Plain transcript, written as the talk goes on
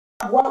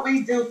what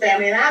we do,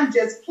 family. And I'm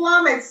just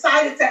plumb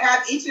excited to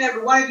have each and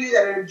every one of you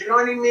that are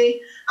joining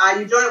me.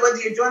 Whether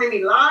you're joining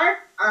me live,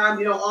 on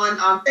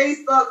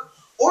Facebook,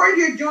 or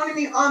you're joining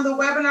me on the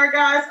webinar,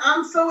 guys.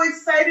 I'm so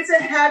excited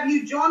to have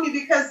you join me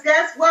because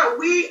guess what?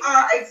 We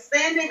are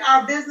expanding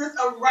our business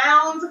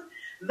around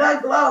the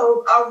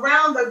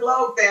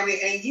globe, family.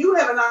 And you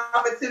have an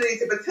opportunity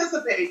to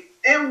participate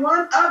in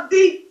one of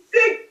the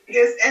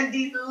biggest and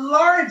the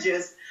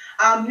largest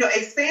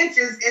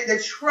expansions in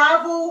the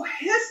travel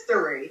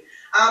history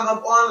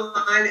of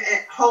online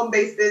and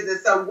home-based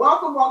business. So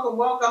welcome, welcome,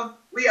 welcome.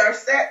 We are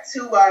set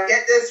to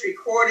get this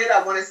recorded.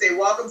 I want to say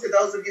welcome to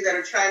those of you that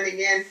are chiming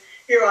in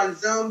here on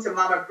Zoom, to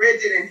Mama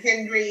Bridget and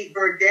Henry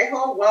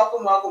Verdejo.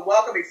 Welcome, welcome,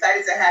 welcome.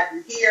 Excited to have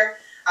you here.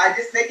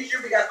 Just making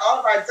sure we got all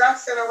of our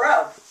ducks in a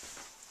row.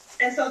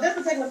 And so this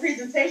particular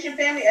presentation,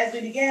 family, as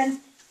we begin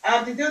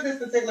to do this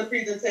particular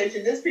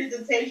presentation, this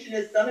presentation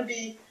is going to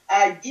be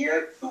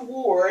geared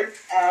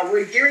towards,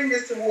 we're gearing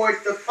this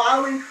towards the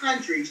following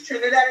countries: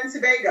 Trinidad and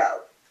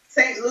Tobago,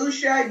 St.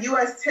 Lucia,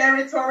 U.S.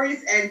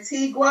 territories,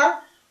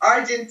 Antigua,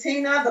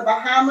 Argentina, the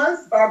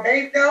Bahamas,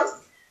 Barbados,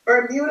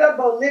 Bermuda,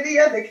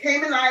 Bolivia, the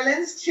Cayman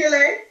Islands,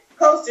 Chile,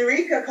 Costa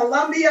Rica,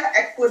 Colombia,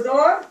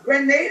 Ecuador,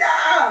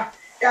 Grenada,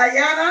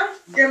 Guyana,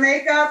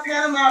 Jamaica,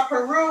 Panama,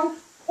 Peru,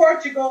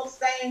 Portugal,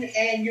 Spain,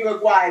 and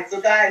Uruguay. So,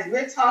 guys,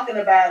 we're talking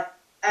about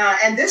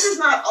and this is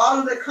not all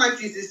of the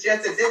countries, it's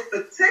just that this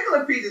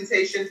particular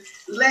presentation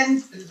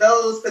lends to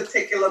those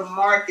particular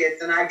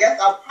markets. And I guess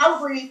I'll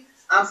probably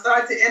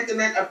start to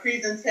implement a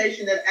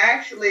presentation that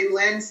actually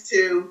lends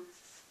to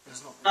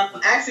other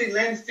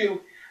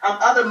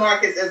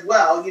markets as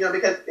well,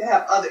 because we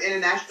have other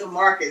international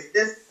markets.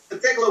 This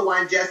particular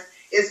one just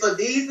is for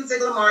these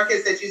particular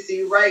markets that you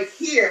see right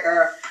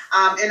here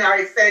in our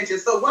expansion.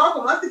 So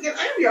welcome. Once again,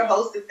 I'm your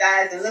hostess,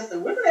 guys. And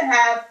listen, we're going to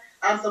have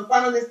some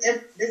fun on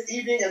this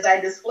evening as I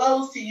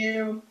disclose to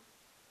you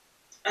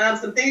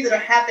some things that are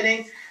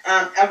happening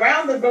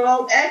around the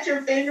globe at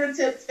your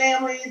fingertips,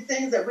 family,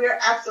 things that we're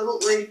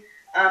absolutely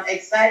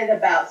excited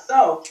about.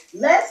 So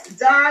let's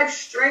dive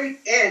straight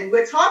in.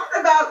 We're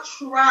talking about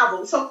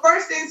travel. So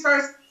first things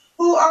first,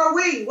 who are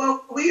we?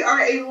 Well, we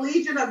are a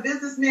legion of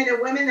businessmen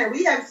and women, and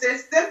we have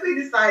simply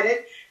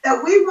decided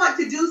that we want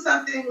to do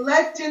something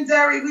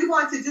legendary. We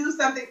want to do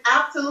something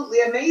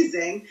absolutely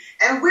amazing.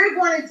 And we're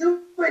going to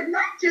do it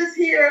not just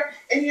here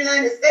in the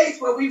United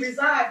States where we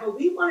reside, but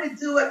we want to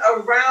do it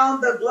around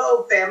the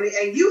globe, family.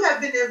 And you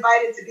have been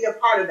invited to be a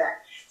part of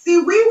that. See,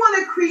 we want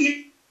to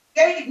create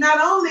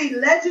not only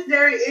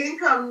legendary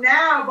income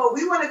now, but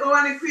we want to go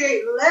on and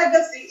create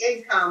legacy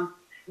income,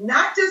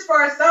 not just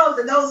for ourselves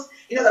and those,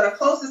 that are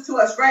closest to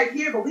us right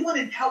here, but we want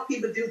to help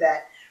people do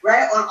that,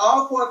 right? On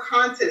all four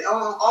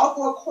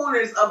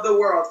corners of the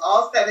world,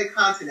 all 7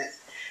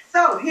 continents.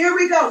 So here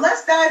we go.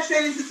 Let's dive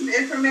straight into some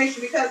information,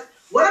 because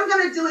what I'm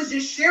going to do is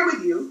just share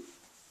with you,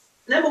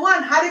 number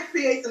one, how to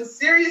create some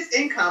serious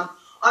income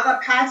on a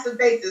passive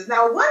basis.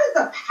 Now, what is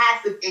a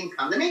passive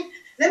income?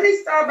 Let me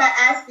start by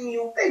asking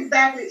you, what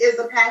exactly is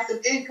a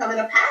passive income? And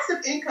a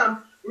passive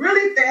income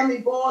really, family,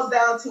 boils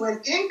down to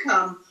an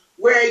income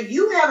where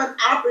you have an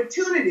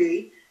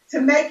opportunity to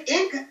make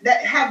income,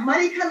 that have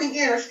money coming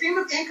in, a stream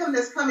of income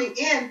that's coming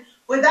in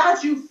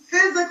without you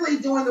physically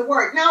doing the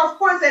work. Now, of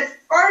course, at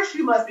first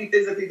you must be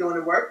physically doing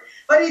the work,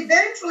 but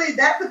eventually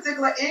that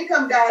particular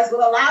income, guys, will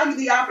allow you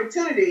the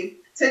opportunity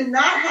to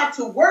not have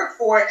to work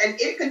for it, and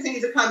it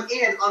continues to come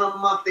in on a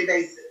monthly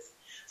basis.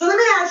 So let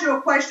me ask you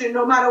a question.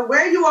 No matter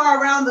where you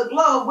are around the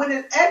globe, with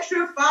an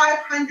extra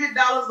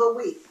 $500 a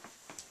week,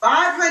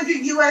 500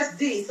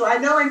 USD. So I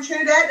know in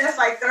Trinidad, that's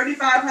like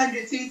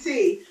 3,500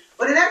 TT.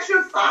 But an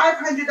extra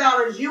 $500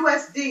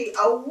 USD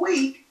a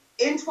week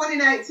in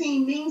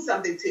 2019 means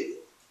something to you.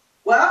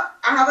 Well,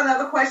 I have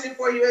another question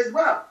for you as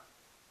well.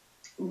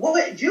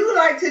 Would you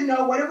like to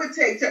know what it would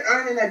take to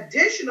earn an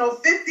additional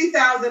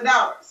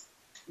 $50,000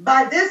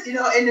 by this,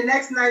 in the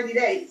next 90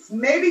 days?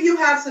 Maybe you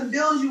have some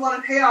bills you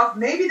want to pay off.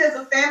 Maybe there's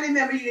a family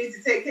member you need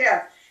to take care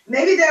of.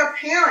 Maybe there are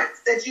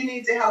parents that you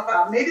need to help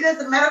out. Maybe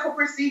there's a medical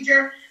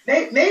procedure.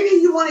 Maybe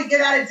you want to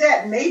get out of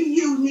debt. Maybe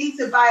you need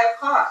to buy a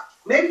car.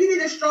 Maybe you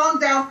need a strong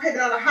down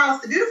payment on a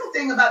house. The beautiful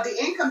thing about the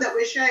income that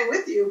we're sharing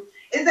with you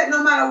is that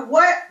no matter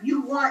what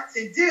you want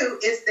to do,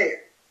 it's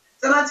there.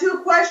 So my 2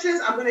 questions,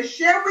 I'm going to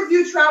share with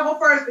you travel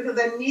first because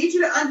I need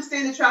you to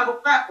understand the travel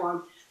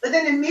platform. But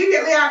then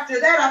immediately after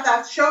that, after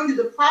I've shown you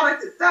the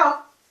product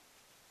itself,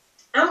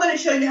 I'm going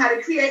to show you how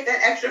to create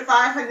that extra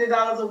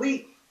 $500 a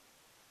week.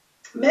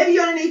 Maybe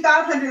you only need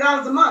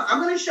 $500 a month.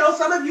 I'm going to show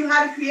some of you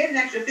how to create an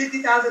extra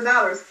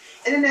 $50,000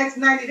 in the next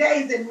 90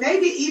 days, and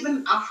maybe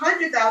even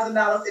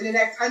 $100,000 in the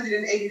next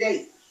 180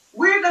 days.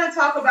 We're going to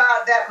talk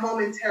about that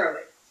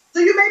momentarily. So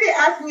you may be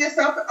asking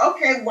yourself,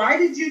 okay, why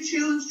did you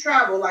choose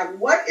travel? Like,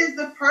 what is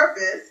the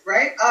purpose,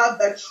 right, of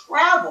the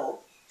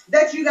travel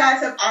that you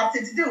guys have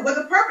opted to do? Well,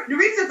 the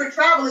reason for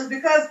travel is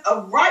because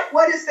of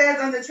what it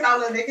says on the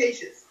travel and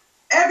vacations.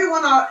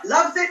 Everyone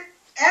loves it.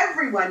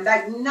 Everyone,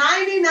 like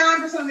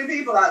 99% of the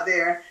people out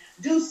there,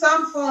 do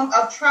some form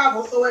of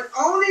travel. So it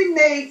only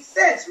made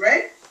sense,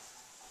 right,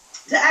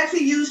 to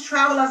actually use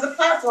travel as a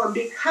platform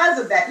because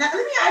of that. Now,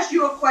 let me ask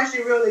you a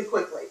question really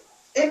quickly.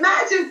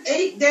 Imagine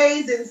 8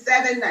 days and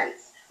 7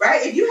 nights,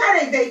 right? If you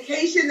had a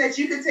vacation that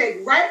you could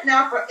take right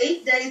now for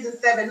 8 days and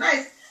 7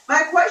 nights,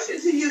 my question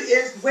to you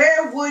is,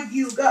 where would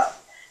you go?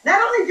 Not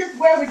only just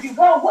where would you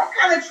go, what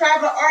kind of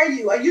traveler are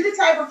you? Are you the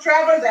type of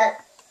traveler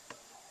that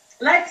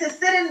like to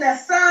sit in the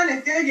sun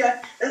and feel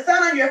the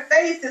sun on your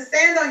face, to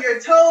stand on your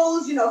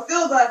toes,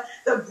 feel the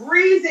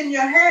breeze in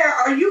your hair?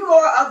 Are you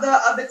more of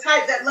the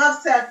type that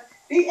loves to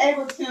be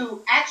able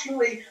to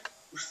actually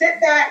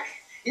sit back,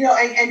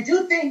 and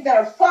do things that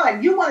are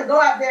fun? You want to go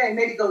out there and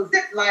maybe go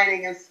zip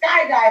lining and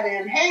skydiving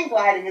and hang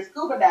gliding and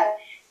scuba diving.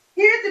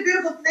 Here's the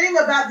beautiful thing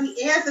about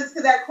the answers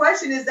to that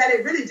question is that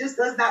it really just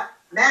does not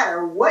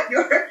matter what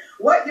your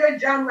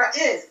genre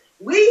is.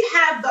 We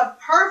have the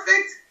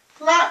perfect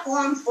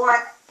platform for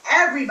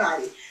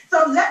everybody.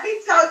 So let me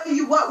tell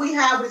you what we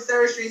have with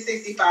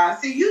Surge365.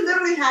 So you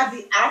literally have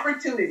the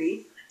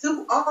opportunity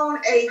to own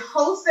a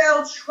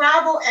wholesale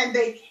travel and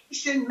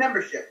vacation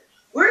membership.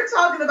 We're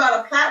talking about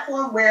a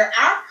platform where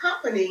our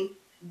company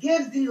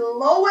gives the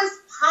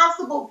lowest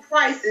possible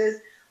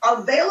prices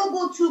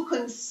available to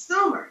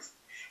consumers.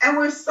 And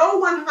we're so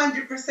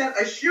 100%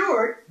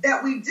 assured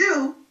that we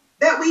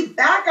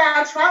back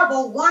our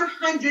travel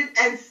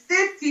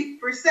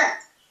 150%.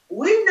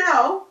 We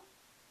know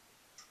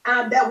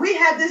that we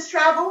have this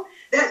travel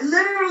that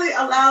literally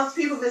allows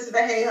people, Mr.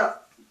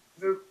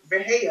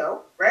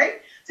 Verheyo, right,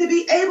 to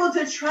be able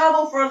to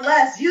travel for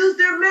less, use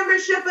their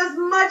membership as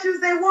much as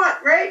they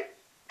want, right,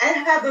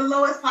 and have the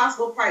lowest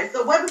possible price.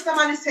 So whether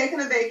somebody's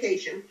taking a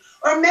vacation,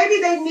 or maybe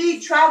they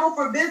need travel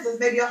for business,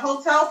 maybe a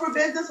hotel for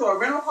business or a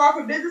rental car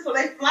for business, or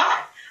they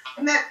fly.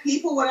 I met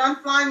people when I'm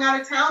flying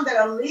out of town that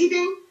are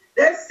leaving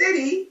their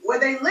city where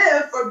they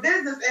live for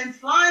business and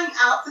flying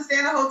out to stay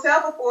in a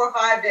hotel for 4 or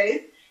 5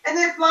 days and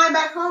then flying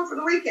back home for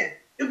the weekend.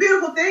 The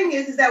beautiful thing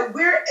is that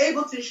we're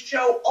able to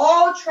show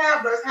all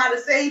travelers how to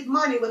save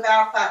money with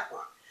our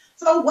platform.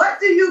 So what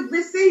do you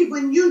receive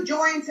when you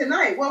join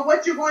tonight? Well,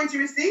 what you're going to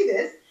receive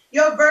is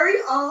your very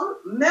own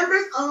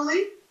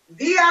members-only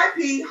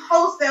VIP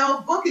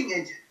wholesale booking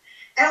engine.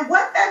 And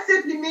what that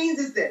simply means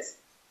is this.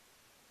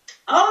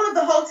 All of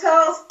the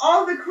hotels,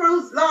 all of the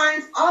cruise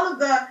lines, all of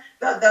the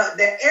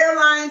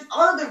airlines,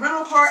 all of the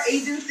rental car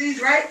agencies,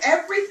 right?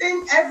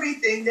 Everything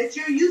that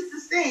you're used to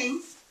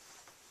seeing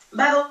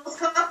by those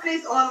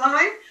companies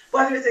online,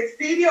 whether it's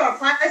Expedia or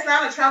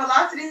Priceline or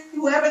Travelocity,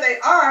 whoever they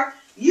are,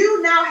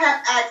 you now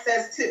have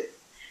access to.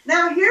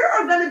 Now, here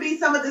are going to be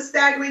some of the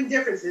staggering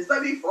differences.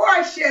 But before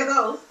I share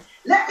those,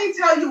 let me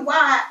tell you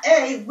why,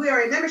 A, we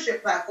are a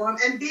membership platform,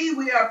 and B,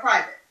 we are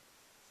private.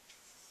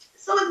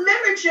 So with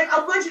membership,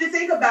 I want you to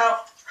think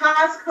about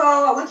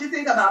Costco. I want you to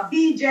think about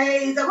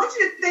BJ's. I want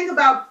you to think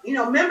about,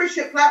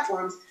 membership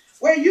platforms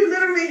where you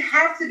literally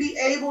have to be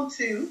able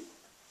to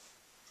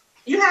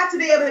be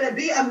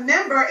a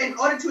member in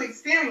order to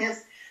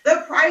experience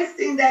the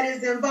pricing that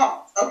is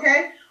involved,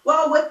 okay?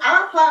 Well, with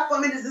our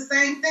platform, it is the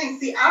same thing.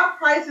 See, our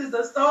prices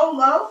are so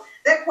low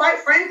that, quite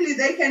frankly,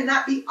 they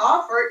cannot be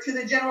offered to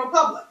the general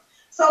public.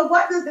 So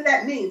what does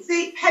that mean?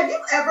 See, have you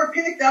ever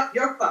picked up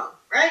your phone,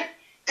 right?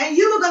 And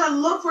you were going to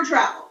look for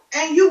travel,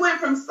 and you went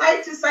from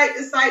site to site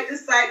to site to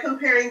site,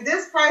 comparing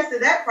this price to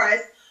that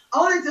price,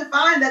 only to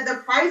find that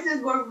the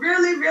prices were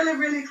really, really,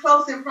 really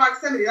close in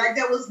proximity. Like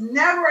there was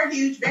never a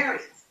huge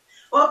variance.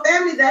 Well,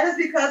 family, that is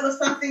because of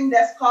something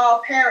that's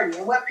called parity.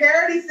 And what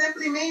parity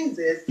simply means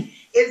is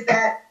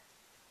that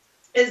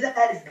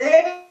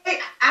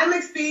I'm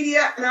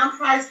Expedia and I'm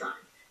Priceline.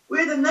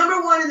 We're the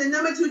number 1 and the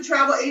number 2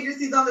 travel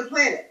agencies on the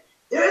planet.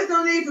 There is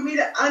no need for me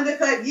to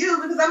undercut you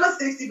because I'm a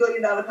 $60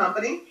 billion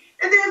company.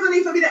 And there's no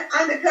need for me to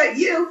undercut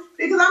you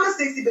because I'm a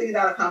 $60 billion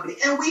company.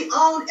 And we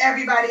own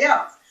everybody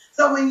else.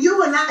 So when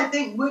you and I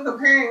think we're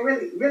comparing,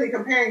 really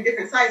comparing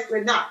different sites,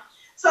 we're not.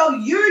 So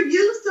you're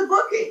used to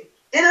booking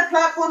in a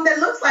platform that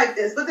looks like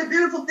this. But the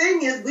beautiful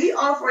thing is we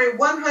offer a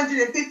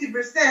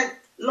 150%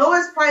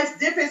 lowest price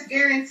difference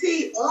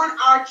guarantee on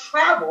our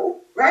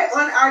travel, right?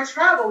 On our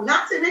travel.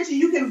 Not to mention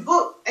you can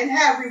book and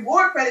have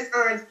reward credits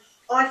earned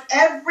on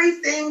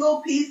every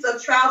single piece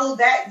of travel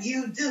that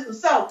you do.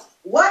 So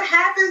what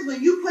happens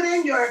when you put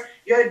in your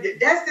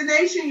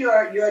destination,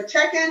 your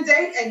check-in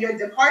date and your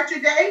departure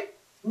date?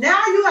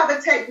 Now you have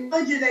a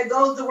technology that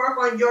goes to work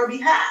on your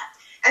behalf.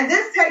 And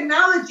this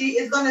technology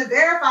is going to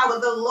verify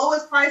what the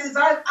lowest prices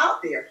are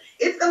out there.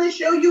 It's going to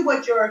show you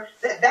what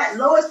that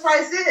lowest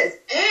price is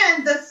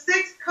and the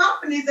 6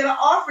 companies that are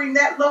offering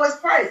that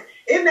lowest price.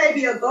 It may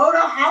be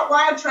Agoda,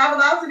 Hotwire,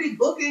 Travelocity,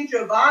 Booking,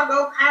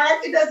 Tobago,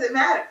 Kayak. It doesn't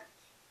matter.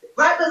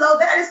 Right below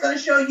that, it's going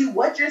to show you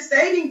what your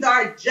savings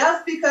are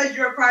just because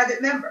you're a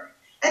private member.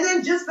 And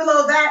then just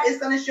below that, it's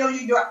going to show you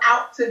your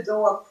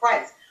out-to-door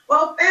price.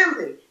 Well,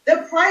 family,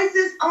 the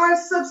prices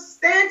are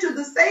substantial.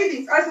 The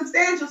savings are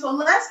substantial. So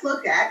let's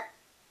look at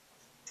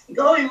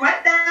going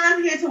right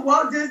down here to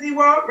Walt Disney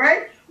World,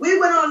 right? We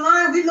went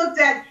online. We looked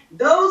at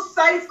those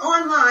sites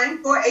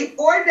online for a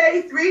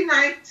 4-day,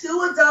 3-night,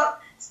 2-adult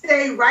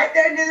stay right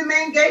there near the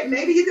main gate.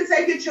 Maybe you can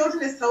take your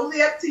children. It's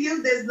totally up to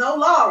you. There's no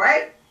law,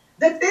 right?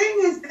 The thing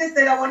is this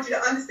that I want you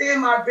to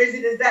understand, my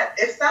Bridget, is that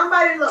if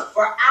somebody looked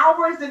for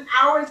hours and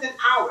hours and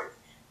hours,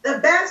 the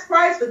best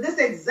price for this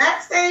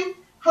exact same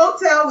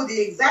hotel with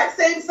the exact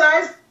same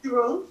size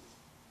room,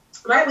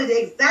 right, with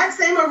the exact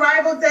same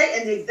arrival date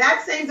and the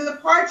exact same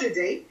departure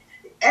date,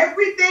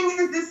 everything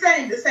is the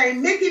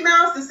same Mickey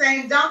Mouse, the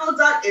same Donald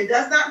Duck, it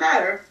does not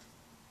matter.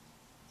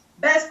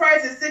 Best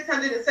price is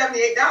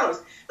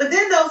 $678. But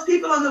then those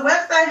people on the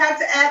website have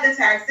to add the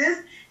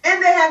taxes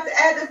and they have to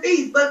add the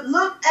fees. But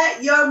look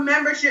at your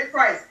membership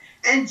price.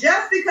 And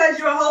just because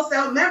you're a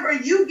wholesale member,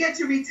 you get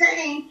to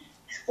retain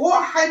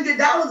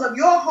 $400 of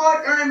your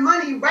hard-earned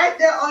money right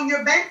there on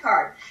your bank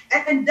card.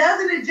 And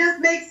doesn't it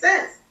just make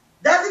sense?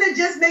 Doesn't it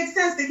just make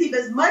sense to keep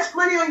as much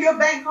money on your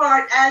bank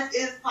card as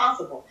is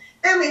possible?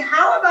 Family,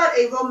 how about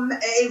a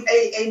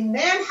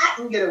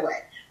Manhattan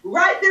getaway?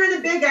 Right there in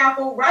the Big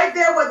Apple, right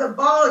there where the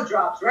ball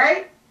drops,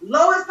 right?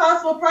 Lowest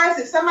possible price.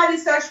 If somebody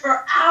searched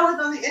for hours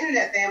on the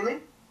internet, family,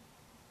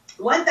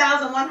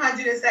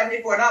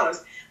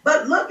 $1,174.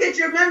 But look at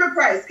your member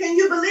price. Can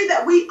you believe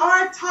that we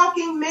are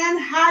talking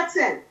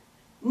Manhattan,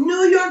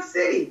 New York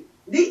City?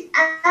 The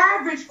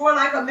average for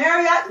like a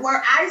Marriott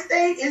where I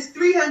stayed is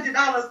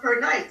 $300 per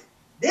night.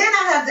 Then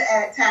I have to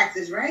add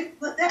taxes, right?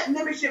 But that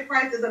membership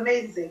price is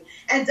amazing.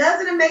 And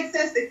doesn't it make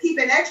sense to keep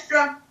an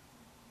extra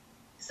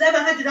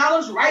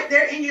 $700 right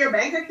there in your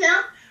bank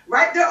account,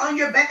 right there on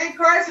your bank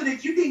card so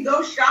that you can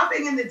go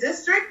shopping in the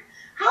district?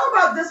 How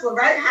about this one,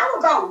 right? How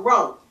about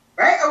Rome,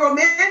 right? A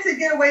romantic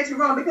getaway to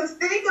Rome. Because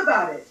think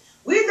about it.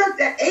 We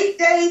looked at 8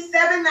 days,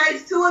 7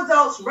 nights, 2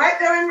 adults right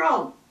there in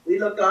Rome. We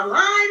looked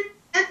online,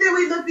 and then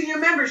we looked in your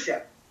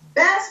membership.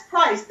 Best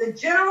price the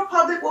general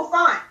public will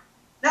find.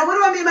 Now, what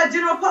do I mean by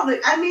general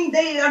public? I mean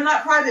they are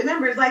not private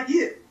members like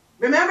you.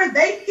 Remember,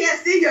 they can't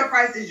see your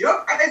prices.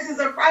 Your prices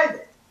are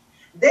private.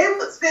 They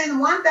would spend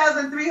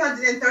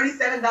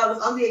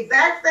 $1,337 on the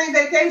exact same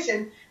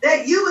vacation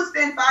that you would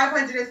spend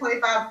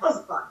 $525 plus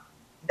upon.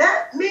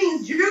 That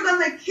means you're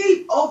going to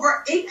keep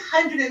over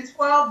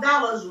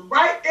 $812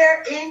 right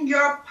there in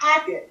your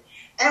pocket.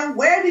 And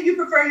where do you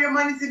prefer your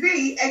money to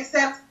be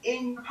except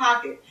in your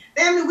pocket?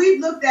 Family, we've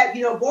looked at,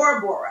 Bora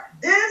Bora.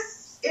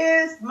 This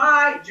is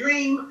my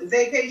dream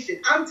vacation.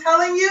 I'm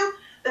telling you,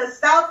 the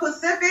South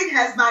Pacific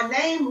has my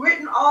name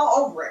written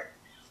all over it.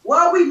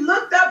 Well, we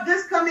looked up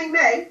this coming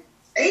May,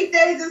 8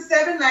 days and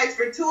 7 nights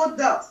for 2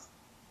 adults.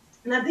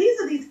 Now, these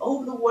are these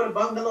over-the-water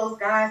bungalows,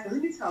 guys. And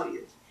let me tell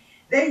you,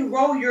 they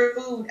roll your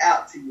food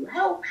out to you.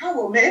 How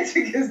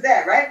romantic is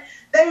that, right?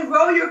 They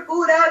roll your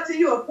food out to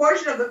you. A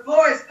portion of the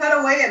floor is cut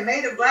away and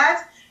made of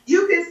glass.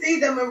 You can see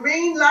the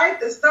marine life,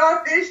 the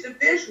starfish, the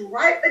fish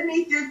right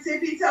beneath your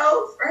tippy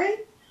toes,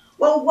 right?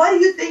 Well, what do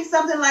you think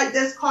something like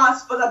this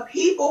costs for the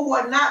people who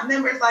are not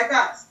members like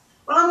us?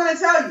 Well, I'm going to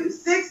tell you,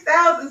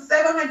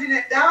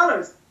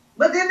 $6,700.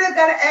 But then they've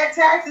got to add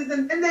taxes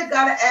and then they've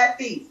got to add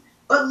fees.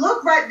 But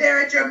look right there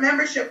at your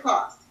membership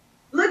cost.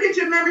 Look at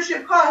your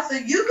membership cost. So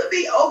you could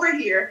be over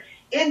here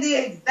in the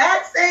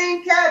exact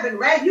same cabin,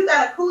 right? You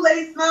got a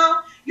Kool-Aid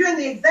smile. You're in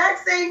the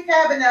exact same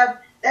cabin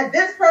that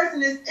this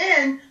person is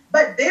in,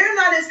 but they're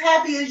not as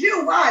happy as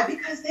you. Why?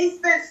 Because they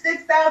spent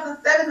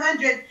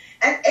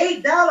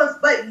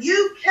 $6,708, but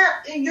you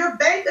kept in your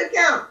bank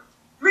account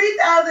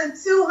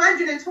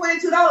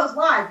 $3,222.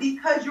 Why?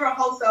 Because you're a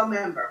wholesale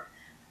member.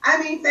 I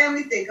mean,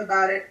 family, think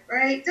about it,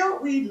 right?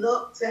 Don't we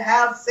look to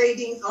have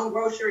savings on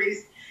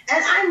groceries?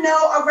 And I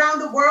know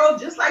around the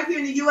world, just like here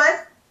in the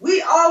U.S.,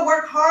 we all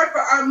work hard for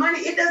our money.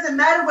 It doesn't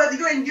matter whether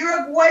you're in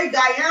Uruguay,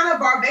 Guyana,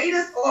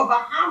 Barbados, or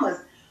Bahamas.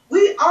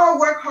 We all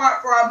work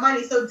hard for our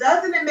money. So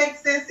doesn't it make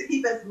sense to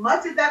keep as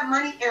much of that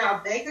money in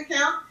our bank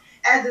account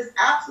as is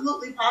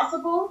absolutely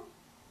possible?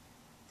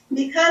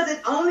 Because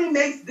it only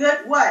makes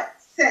good what?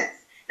 Sense.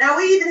 Now,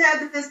 we even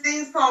have this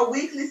things called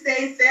weekly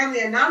stays,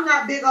 family, and I'm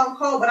not big on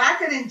cold, but I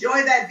could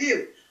enjoy that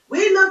view.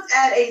 We looked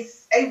at a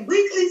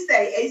weekly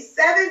stay, a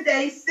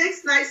 7-day,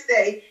 6-night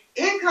stay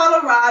in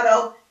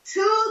Colorado,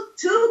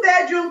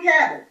 two-bedroom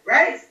cabin,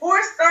 right?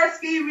 4-star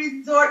ski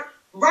resort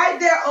right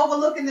there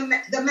overlooking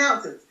the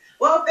mountains.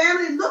 Well,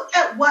 family, look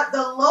at what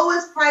the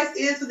lowest price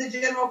is for the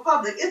general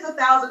public. It's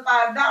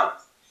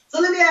 $1,005. So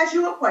let me ask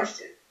you a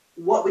question.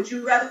 What would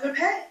you rather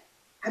pay?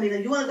 I mean, are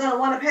you going to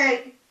want to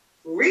pay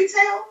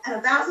retail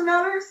at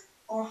 $1,000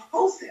 or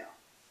wholesale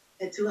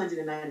at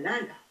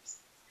 $299?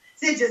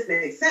 See, it just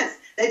makes sense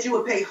that you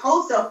would pay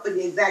wholesale for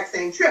the exact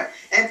same trip.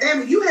 And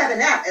family, you have an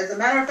app. As a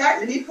matter of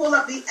fact, let me pull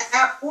up the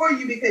app for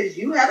you because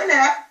you have an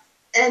app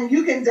and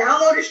you can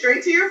download it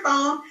straight to your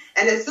phone.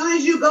 And as soon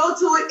as you go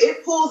to it,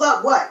 it pulls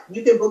up what?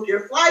 You can book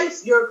your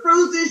flights, your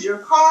cruises, your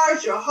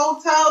cars, your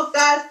hotels,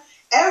 guys.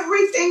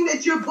 Everything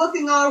that you're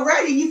booking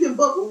already, you can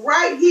book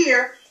right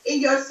here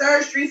in your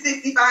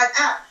Surge365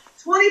 app.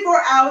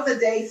 24 hours a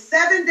day,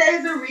 7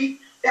 days a week.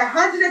 The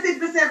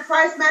 150%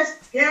 price match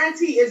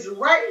guarantee is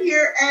right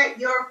here at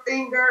your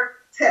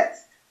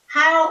fingertips.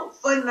 How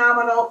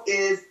phenomenal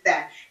is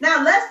that?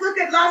 Now, let's look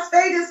at Las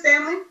Vegas,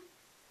 family.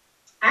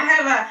 I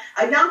have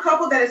a young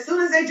couple that as soon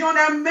as they joined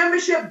our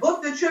membership,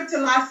 booked a trip to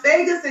Las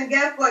Vegas. And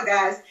guess what,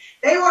 guys?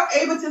 They were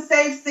able to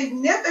save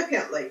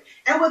significantly.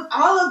 And with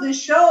all of the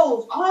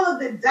shows, all of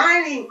the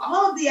dining,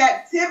 all of the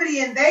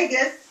activity in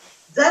Vegas,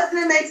 doesn't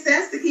it make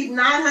sense to keep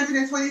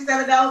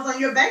 $927 on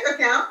your bank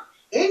account,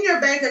 in your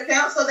bank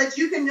account, so that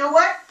you can, know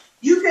what?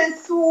 You can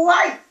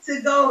swipe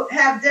to go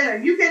have dinner.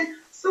 You can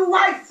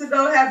swipe to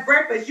go have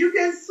breakfast. You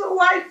can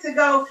swipe to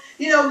go,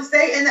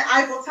 stay in the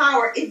Eiffel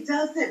Tower. It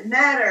doesn't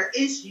matter.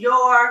 It's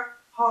your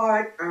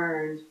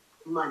hard-earned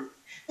money.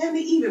 And the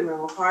even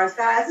rental cars,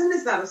 guys, and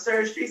it's not a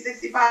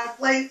Surge365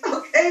 place,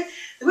 okay?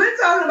 We're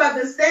talking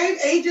about the same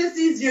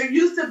agencies you're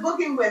used to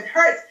booking with: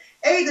 Hertz,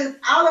 Aegis,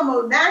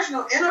 Alamo,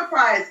 National,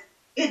 Enterprise.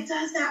 It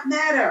does not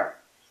matter.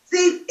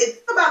 See,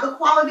 it's about the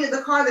quality of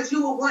the car that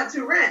you will want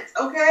to rent,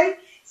 okay?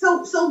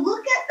 So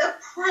look at the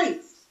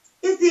price.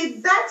 It's the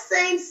exact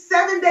same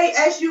 7-day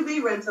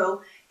SUV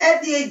rental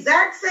at the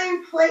exact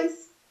same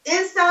place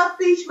in South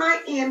Beach,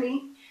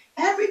 Miami.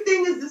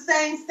 Everything is the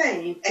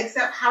same,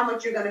 except how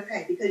much you're going to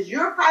pay. Because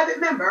you're a private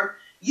member,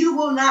 you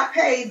will not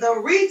pay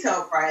the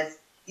retail price.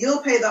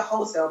 You'll pay the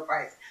wholesale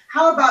price.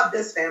 How about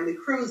this, family?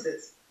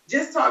 Cruises.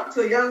 Just talked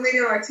to a young lady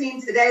on our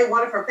team today.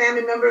 One of her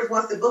family members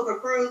wants to book a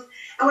cruise.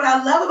 And what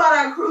I love about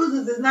our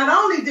cruises is not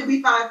only did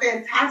we find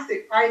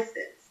fantastic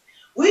prices,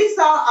 we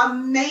saw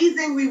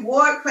amazing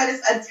reward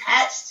credits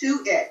attached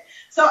to it.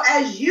 So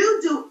as you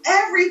do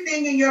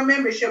everything in your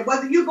membership,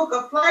 whether you book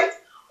a flight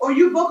or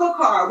you book a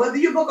car, whether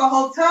you book a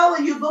hotel or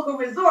you book a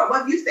resort,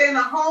 whether you stay in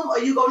a home or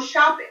you go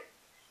shopping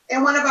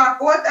in one of our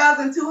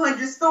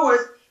 4,200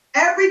 stores,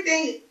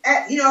 everything,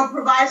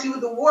 provides you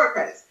with reward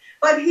credits.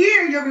 But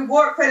here, your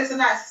reward credits are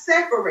not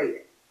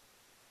separated.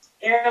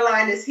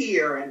 Airline is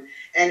here,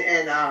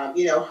 and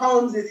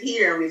homes is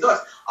here, and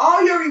resorts.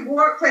 All your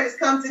reward credits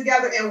come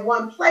together in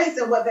one place,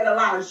 and what that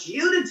allows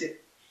you to do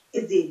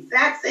is the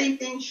exact same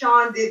thing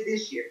Sean did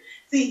this year.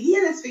 See, he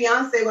and his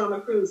fiance went on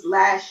a cruise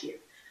last year,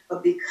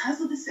 but because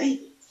of the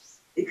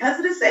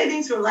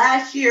savings from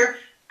last year,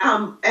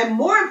 and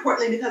more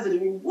importantly, because of the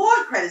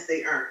reward credits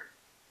they earned,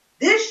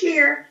 this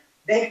year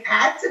they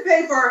had to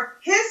pay for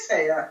his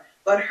fare,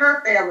 but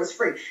her fare was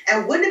free.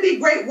 And wouldn't it be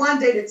great one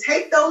day to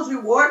take those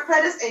reward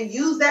credits and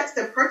use that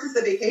to purchase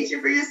a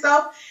vacation for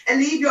yourself and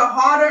leave your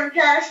hard-earned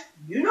cash,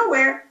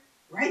 where,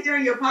 right there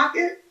in your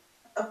pocket?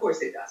 Of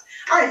course it does.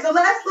 All right, so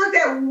let's look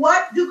at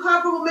what do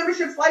comparable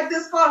memberships like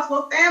this cost.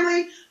 Well,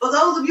 family, for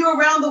those of you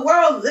around the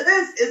world,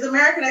 this is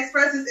American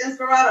Express's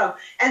Inspirato,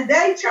 and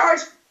they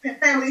charge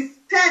families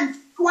 $10,000,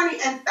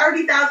 $20,000, and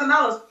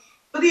 $30,000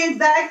 for the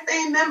exact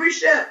same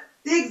membership.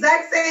 The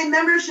exact same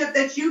membership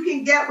that you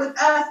can get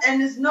with us,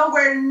 and it's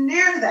nowhere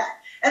near that.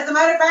 As a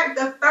matter of fact,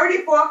 the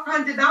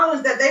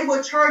 $3,400 that they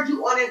will charge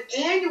you on an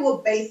annual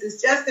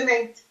basis just to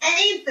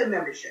maintain the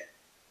membership,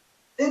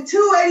 the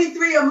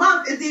 $283 a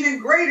month is even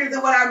greater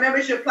than what our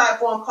membership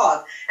platform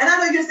costs. And I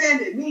know you're saying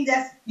to me,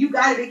 you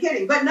got to be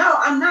kidding. But no,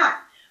 I'm not.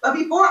 But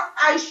before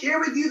I share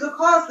with you the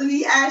cost, let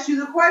me ask you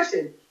the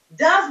question.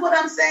 Does what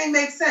I'm saying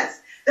make sense?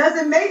 Does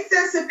it make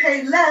sense to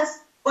pay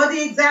less for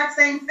the exact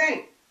same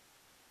thing?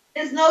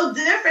 It's no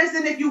difference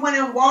than if you went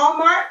in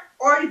Walmart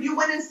or if you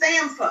went in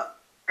Sam's Club,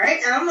 right?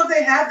 And I don't know if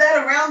they have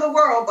that around the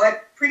world,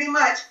 but pretty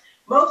much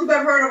most people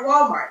have heard of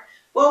Walmart.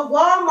 Well,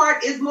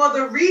 Walmart is more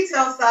the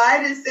retail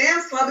side, and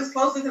Sam's Club is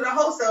closer to the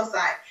wholesale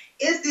side.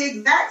 It's the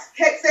exact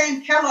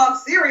same Kellogg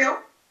cereal,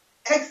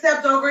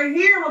 except over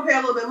here I'm going to pay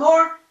a little bit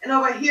more, and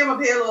over here I'm going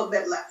to pay a little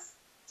bit less.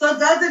 So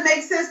does it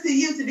make sense to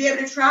you to be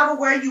able to travel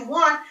where you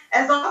want,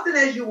 as often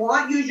as you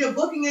want, use your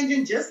booking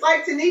engine just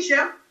like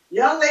Tanisha,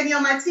 young lady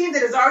on my team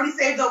that has already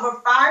saved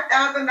over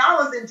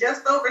 $5,000 in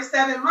just over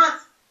 7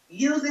 months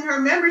using her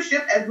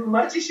membership as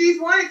much as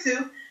she's wanted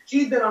to.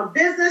 She's been on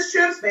business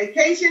trips,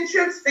 vacation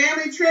trips,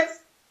 family trips.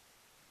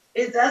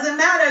 It doesn't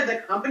matter. The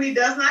company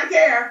does not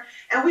care.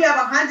 And we have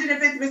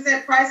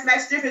 150% price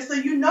match difference. So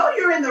you know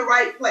you're in the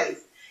right place.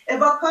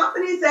 If a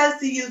company says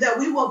to you that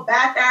we will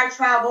back our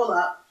travel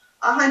up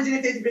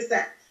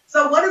 150%.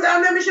 So what does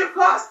our membership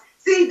cost?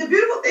 See, the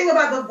beautiful thing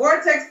about the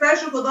Vortex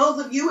Special for those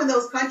of you in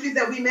those countries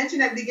that we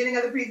mentioned at the beginning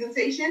of the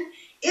presentation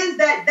is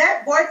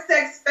that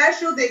Vortex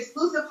Special, the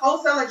exclusive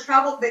wholesale and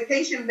travel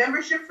vacation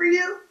membership for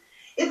you,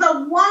 is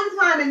a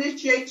one-time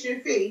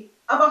initiation fee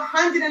of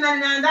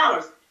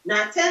 $199.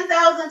 Not $10,000,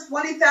 $20,000,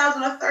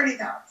 or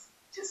 $30,000.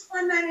 Just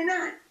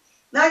 $199.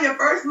 Now your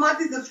first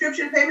monthly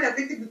subscription payment of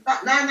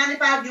 $59.95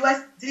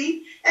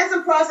 USD and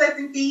some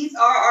processing fees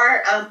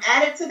are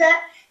added to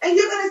that, and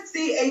you're going to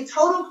see a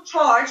total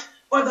charge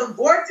for the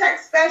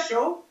Vortex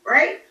Special,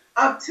 right,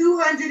 of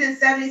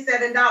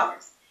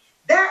 $277.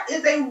 That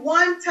is a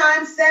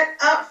one-time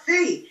set-up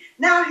fee.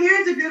 Now,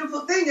 here's the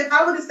beautiful thing. If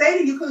I were to say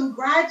to you,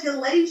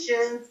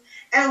 congratulations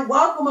and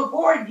welcome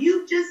aboard,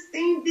 you've just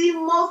seen the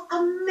most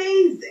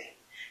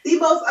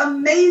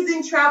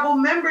amazing travel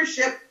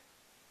membership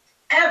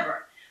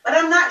ever. But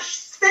I'm not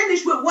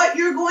finished with what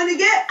you're going to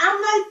get. I'm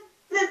not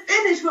even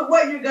finished with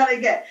what you're going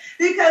to get.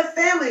 Because,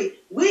 family,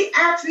 we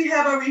actually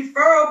have a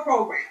referral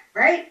program,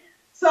 right?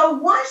 So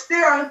once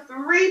there are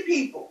 3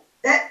 people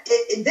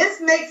this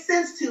makes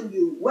sense to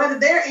you, whether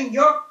they're in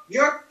your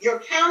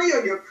county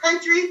or your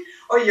country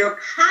or your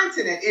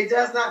continent, it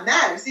does not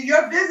matter. See,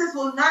 your business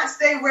will not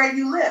stay where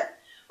you live.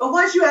 But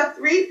once you have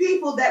 3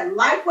 people that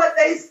like what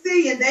they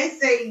see and they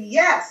say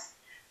yes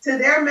to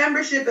their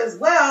membership as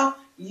well,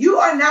 you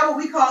are now what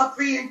we call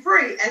 3 and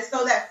free. And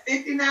so that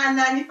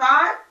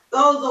 $59.95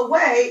 goes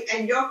away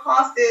and your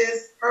cost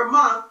is per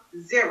month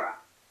 $0.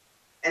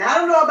 And I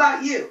don't know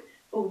about you,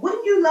 but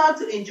wouldn't you love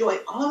to enjoy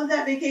all of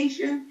that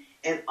vacation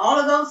and all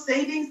of those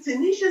savings?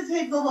 Tanisha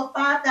takes over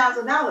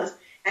 $5,000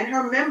 and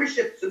her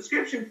membership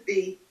subscription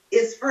fee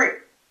is free.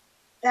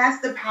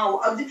 That's the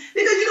power of it.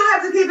 Because you don't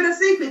have to keep it a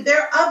secret.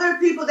 There are other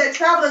people that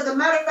travel. As a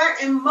matter of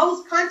fact, in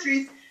most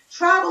countries,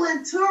 travel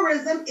and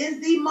tourism is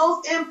the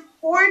most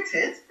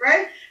important,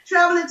 right?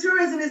 Travel and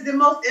tourism is the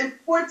most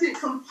important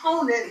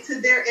component to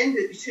their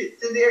industry,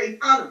 to their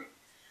economy.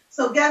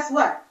 So guess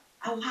what?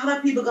 A lot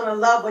of people are going to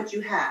love what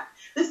you have.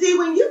 But see,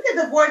 when you get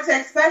the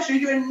Vortex Special,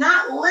 you're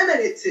not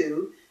limited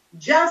to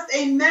just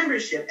a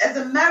membership. As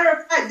a matter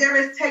of fact, there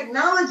is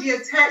technology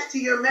attached to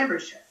your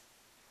membership.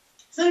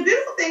 So the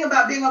beautiful thing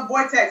about being a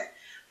Vortex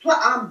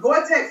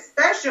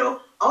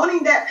Special,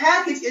 owning that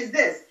package is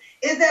this,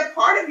 is that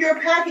part of your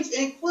package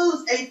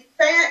includes I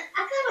kind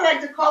of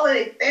like to call it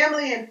a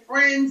family and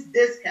friends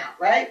discount,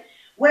 right?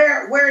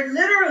 Where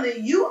literally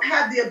you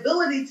have the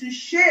ability to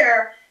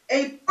share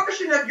a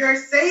portion of your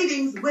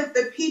savings with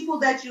the people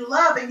that you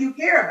love and you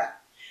care about.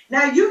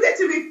 Now you get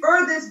to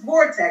refer this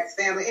Vortex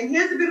family, and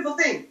here's the beautiful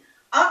thing.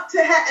 Have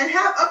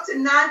up to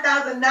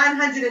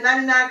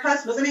 9,999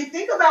 customers. I mean,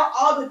 think about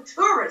all the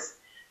tourists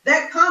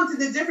that come to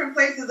the different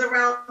places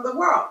around the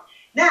world.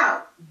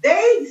 Now,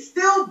 they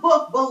still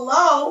book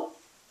below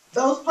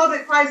those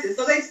public prices,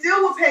 so they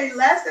still will pay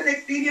less than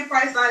Expedia,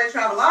 Priceline, and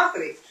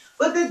Travelocity.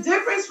 But the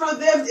difference for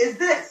them is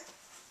this,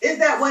 is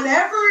that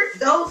whatever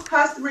those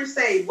customers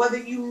save, whether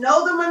you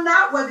know them or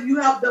not, whether you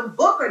help them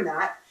book or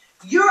not,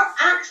 you're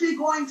actually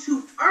going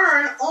to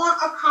earn on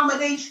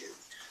accommodations.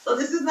 So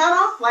this is not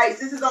on flights.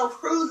 This is on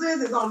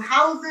cruises. It's on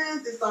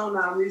houses. It's on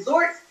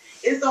resorts.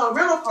 It's on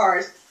rental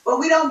cars. But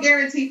we don't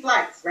guarantee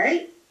flights,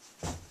 right?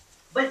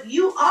 But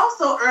you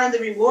also earn the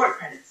reward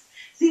credits.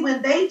 See,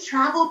 when they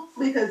travel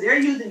because they're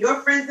using your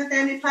friends and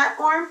family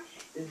platform,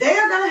 they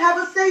are going to have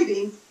a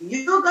savings.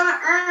 You're going to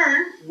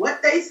earn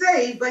what they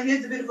save. But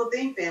here's the beautiful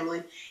thing,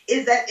 family,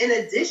 is that in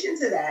addition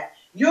to that,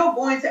 you're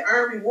going to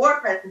earn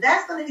reward credits.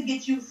 That's going to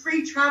get you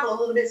free travel a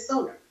little bit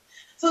sooner.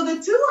 So the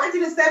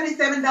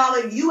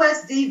 $277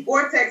 USD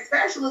Vortex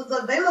Special is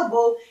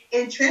available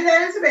in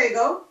Trinidad and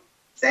Tobago,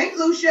 St.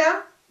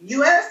 Lucia,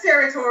 U.S.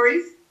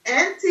 territories,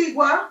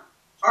 Antigua,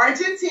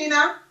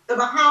 Argentina, the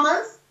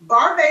Bahamas,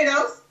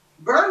 Barbados,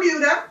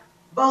 Bermuda,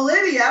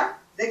 Bolivia,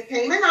 the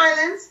Cayman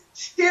Islands,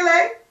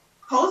 Chile,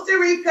 Costa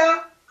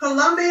Rica,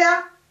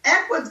 Colombia,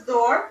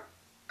 Ecuador,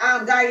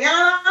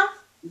 Guyana,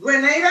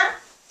 Grenada,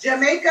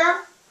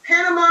 Jamaica,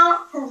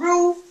 Panama,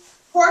 Peru,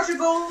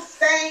 Portugal,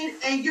 Spain,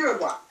 and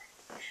Uruguay.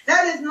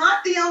 That is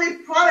not the only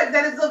product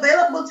that is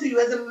available to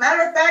you. As a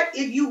matter of fact,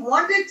 if you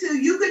wanted to,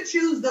 you could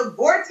choose the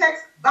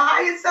Vortex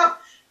by itself.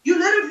 You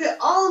literally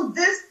own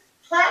this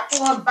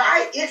platform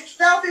by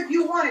itself if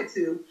you wanted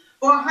to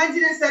for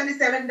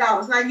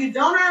 $177. Now, you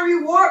don't earn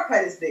reward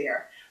credits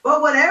there,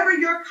 but whatever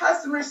your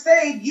customers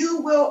save,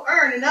 you will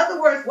earn. In other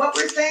words, what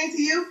we're saying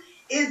to you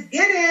is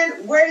get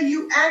in where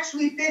you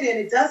actually fit in.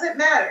 It doesn't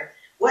matter.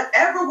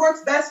 Whatever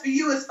works best for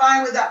you is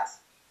fine with us.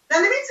 Now,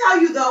 let me tell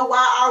you, though,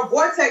 why our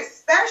Vortex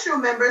Special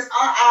members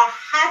are our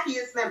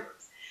happiest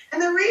members.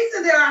 And the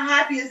reason they're our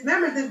happiest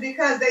members is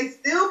because they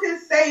still can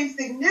save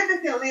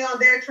significantly on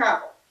their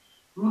travel.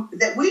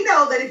 That we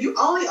know that if you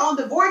only own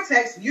the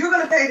Vortex, you're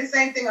going to pay the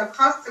same thing a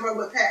customer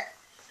would pay.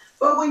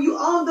 But when you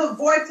own the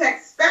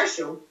Vortex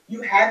Special,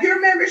 you have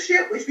your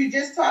membership, which we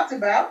just talked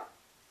about.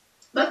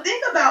 But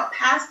think about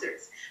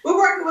pastors. We're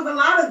working with a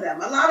lot of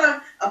them, a lot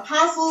of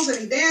apostles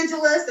and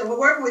evangelists, and we're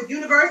working with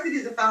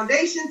universities and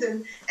foundations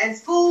and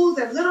schools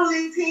and little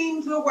league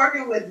teams. We're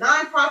working with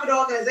nonprofit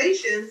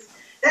organizations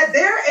that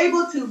they're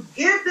able to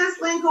give this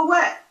link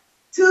away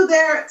to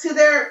their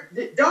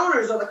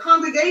donors or the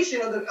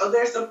congregation or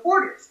their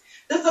supporters.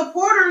 The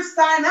supporters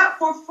sign up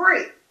for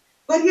free.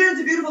 But here's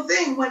the beautiful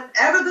thing.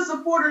 Whenever the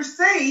supporters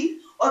save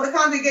or the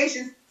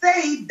congregation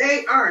save,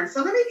 they earn.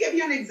 So let me give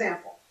you an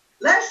example.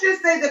 Let's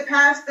just say the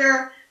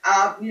pastor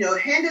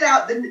handed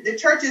out the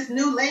church's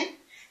new link,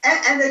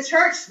 and the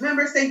church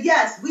members say,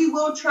 yes, we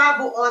will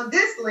travel on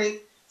this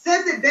link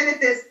since it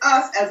benefits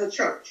us as a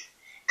church.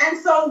 And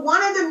so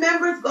one of the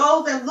members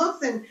goes and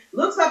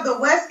looks up the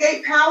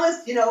Westgate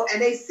Palace,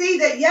 and they see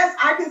that, yes,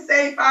 I can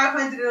save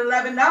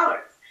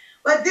 $511.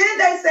 But then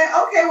they say,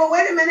 okay, well,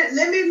 wait a minute,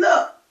 let me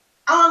look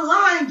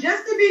online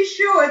just to be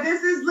sure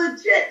this is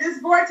legit, this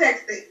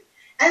Vortex thing.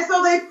 And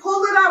so they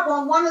pull it up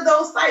on one of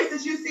those sites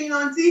that you've seen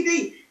on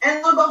TV.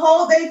 And lo and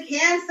behold, they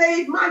can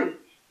save money.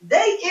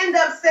 They end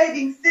up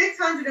saving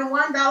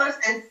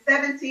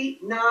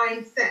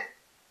 $601.79.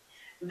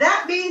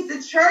 That means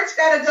the church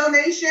got a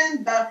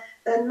donation, the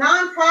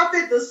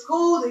nonprofit, the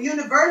school, the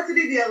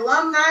university, the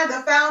alumni,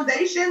 the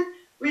foundation,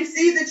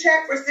 received a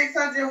check for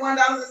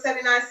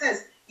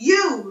 $601.79.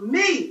 You,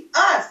 me,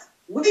 us,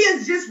 we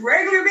as just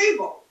regular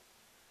people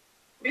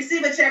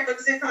receive a check for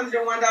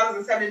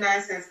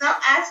 $601.79. Now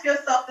ask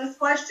yourself this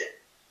question.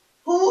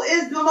 Who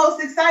is the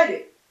most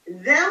excited?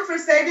 Them for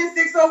saving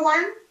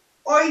 601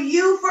 or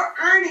you for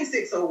earning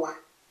 601?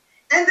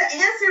 And the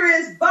answer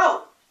is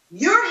both.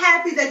 You're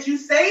happy that you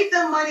saved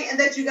them money and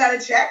that you got a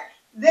check.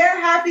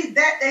 They're happy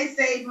that they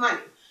saved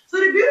money. So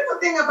the beautiful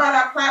thing about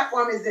our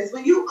platform is this.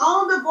 When you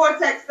own the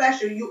Vortex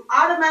Special, you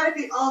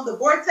automatically own the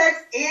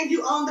Vortex and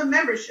you own the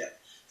membership.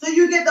 So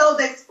you get those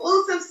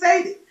exclusive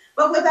savings.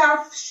 But with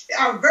our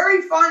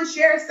very fun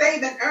Share,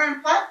 Save, and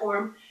Earn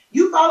platform,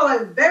 you follow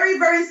a very,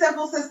 very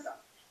simple system.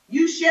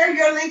 You share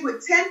your link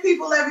with 10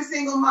 people every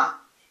single month.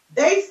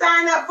 They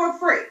sign up for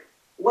free.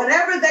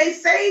 Whatever they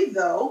save,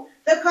 though,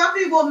 the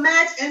company will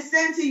match and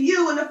send to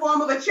you in the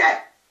form of a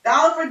check.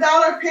 Dollar for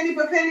dollar, penny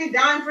for penny,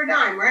 dime for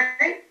dime,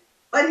 right?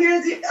 But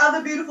here's the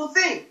other beautiful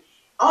thing.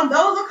 On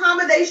those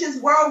accommodations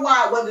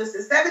worldwide, whether it's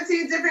the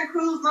 17 different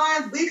cruise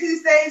lines, weekly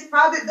stays,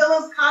 private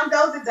villas,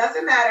 condos, it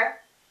doesn't matter.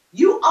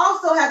 You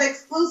also have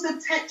exclusive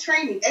tech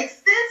training,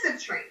 extensive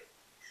training.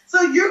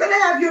 So you're going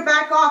to have your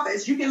back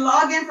office. You can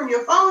log in from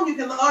your phone. You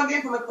can log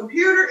in from a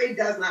computer. It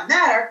does not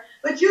matter.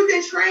 But you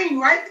can train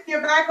right in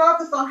your back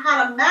office on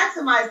how to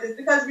maximize this.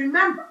 Because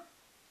remember,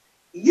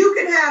 you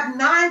can have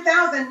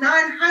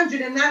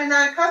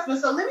 9,999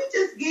 customers. So let me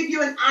just give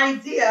you an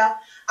idea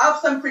of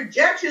some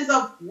projections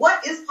of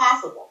what is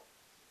possible.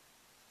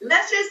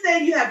 Let's just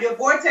say you have your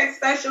Vortex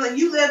Special and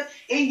you live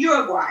in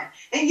Uruguay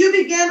and you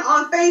begin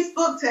on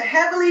Facebook to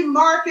heavily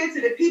market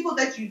to the people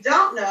that you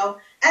don't know,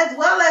 as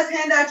well as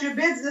hand out your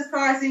business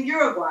cards in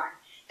Uruguay.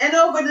 And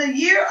over the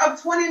year of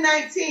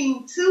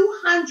 2019,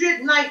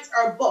 200 nights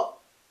are booked.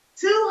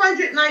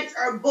 200 nights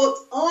are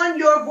booked on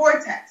your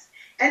Vortex.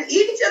 And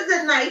each of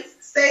the nights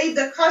saved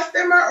the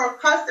customer or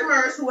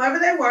customers, whoever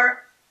they were,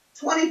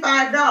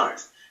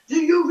 $25. Do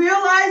you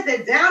realize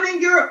that down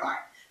in Uruguay,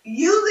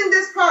 using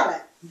this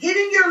product,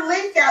 getting your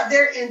link out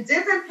there in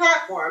different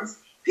platforms,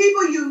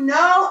 people you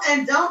know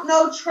and don't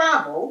know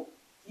travel,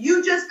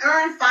 you just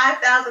earned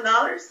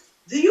 $5,000?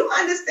 Do you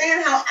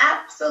understand how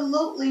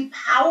absolutely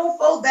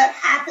powerful that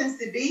happens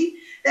to be?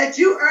 That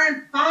you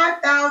earn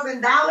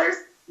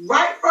 $5,000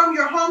 right from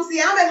your home?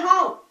 See, I'm at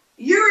home.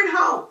 You're at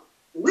home.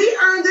 We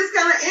earn this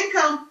kind of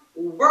income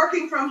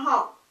working from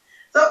home.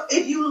 So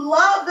if you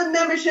love the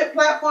membership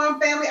platform,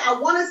 family, I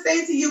want to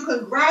say to you,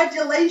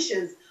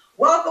 congratulations.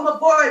 Welcome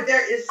aboard.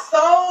 There is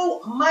so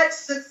much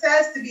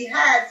success to be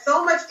had,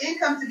 so much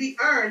income to be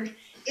earned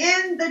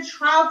in the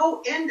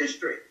travel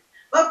industry.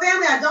 But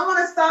family, I don't want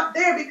to stop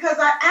there because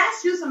I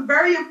asked you some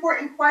very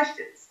important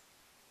questions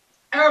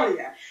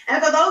earlier.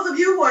 And for those of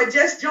you who are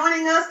just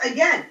joining us,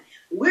 again,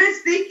 we're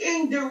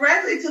speaking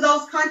directly to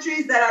those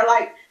countries that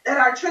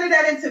are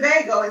Trinidad and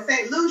Tobago and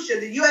St. Lucia,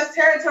 the U.S.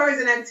 territories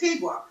and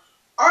Antigua,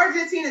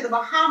 Argentina, the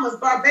Bahamas,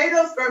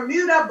 Barbados,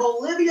 Bermuda,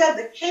 Bolivia,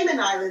 the Cayman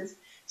Islands,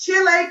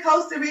 Chile,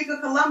 Costa Rica,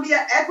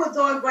 Colombia,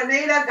 Ecuador,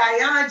 Grenada,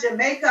 Guyana,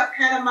 Jamaica,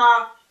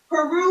 Panama,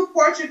 Peru,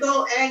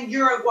 Portugal, and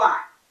Uruguay.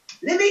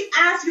 Let me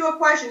ask you a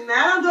question.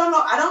 Now,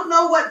 I don't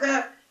know what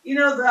the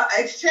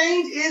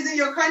exchange is in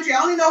your country.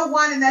 I only know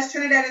one, and that's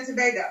Trinidad and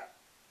Tobago.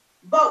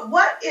 But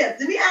what if,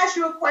 let me ask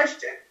you a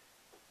question.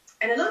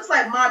 And it looks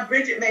like Ma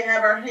Bridget may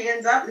have her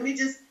hands up. Let me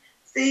just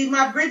see.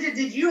 Ma Bridget,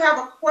 did you have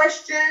a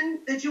question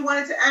that you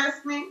wanted to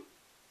ask me?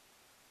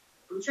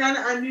 I'm trying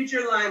to unmute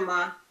your line,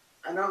 Ma.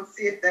 I don't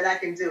see if that I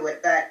can do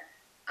it, but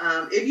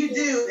if you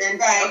do, and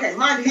right. Okay,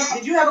 Ma,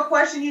 did you have a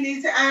question you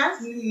need to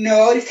ask?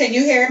 No, can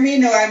you hear me?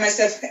 No, I must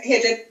have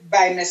hit it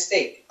by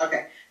mistake.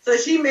 Okay, so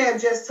she may have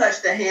just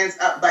touched the hands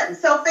up button.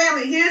 So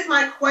family, here's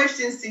my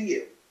questions to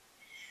you.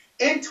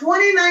 In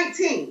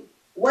 2019,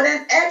 with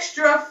an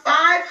extra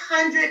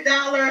 $500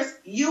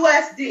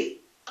 USD,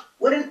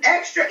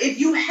 if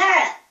you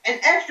had an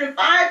extra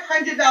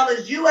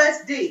 $500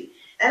 USD,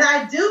 and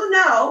I do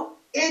know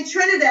in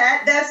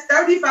Trinidad, that's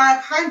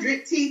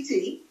 3,500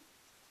 TT.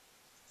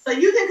 So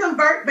you can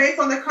convert based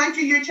on the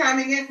country you're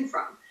chiming in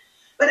from.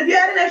 But if you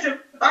had an extra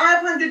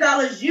 $500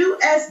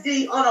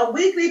 USD on a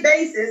weekly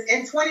basis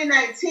in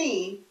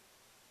 2019,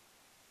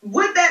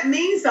 would that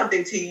mean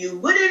something to you?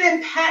 Would it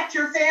impact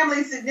your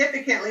family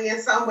significantly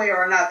in some way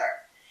or another?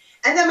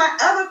 And then my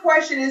other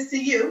question is to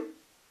you.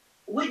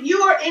 Would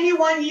you or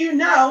anyone you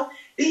know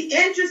be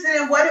interested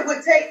in what it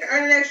would take to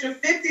earn an extra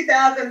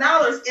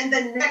 $50,000 in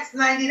the next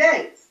 90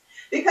 days?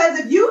 Because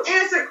if you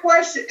answered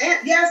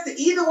yes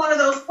to either one of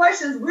those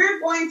questions, we're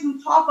going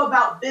to talk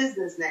about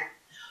business now.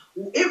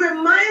 It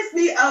reminds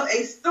me of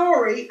a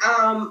story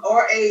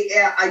or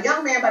a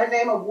young man by the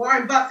name of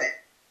Warren Buffett.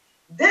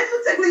 This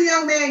particular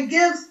young man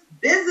gives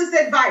business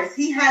advice.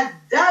 He has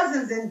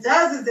dozens and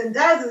dozens and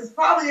dozens,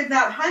 probably if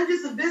not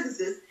hundreds of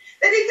businesses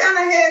that he kind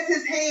of has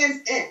his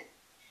hands in.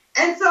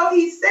 And so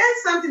he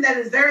says something that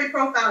is very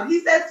profound. He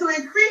says to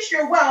increase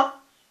your wealth,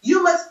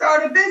 you must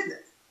start a business.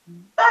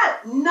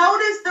 But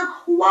notice the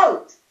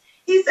quote.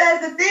 He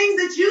says the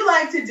things that you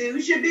like to do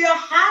should be a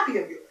hobby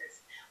of yours.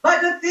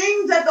 But the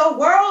things that the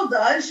world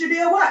does should be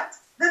a what?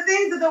 the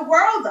things that the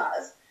world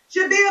does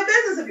should be a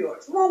business of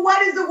yours. Well,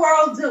 what is the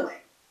world doing?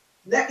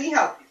 Let me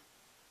help you.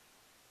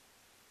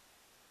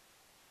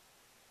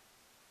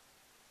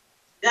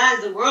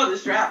 Guys, the world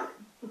is traveling.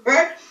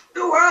 Right?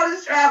 The world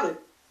is traveling.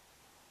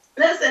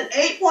 Listen,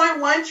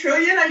 8.1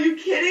 trillion? Are you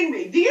kidding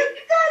me? Do you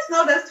guys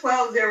know that's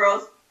 12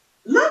 zeros?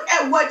 Look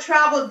at what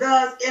travel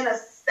does in a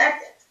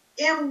second.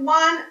 In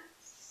 1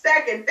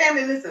 second.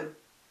 Family, listen.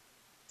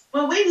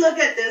 When we look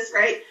at this,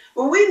 right?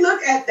 When we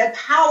look at the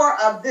power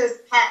of this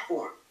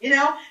platform,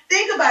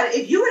 think about it.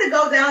 If you were to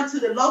go down to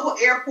the local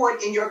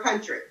airport in your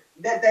country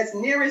that's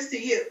nearest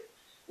to you,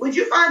 would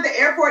you find the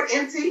airport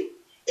empty?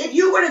 If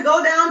you were to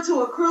go down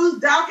to a cruise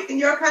dock in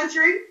your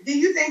country, do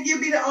you think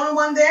you'd be the only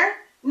one there?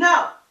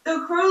 No.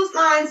 The cruise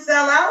lines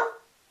sell out.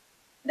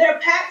 They're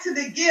packed to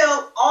the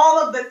gill all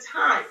of the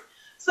time.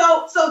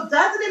 So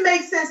doesn't it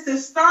make sense to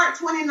start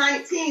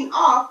 2019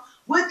 off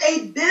with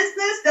a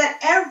business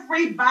that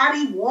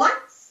everybody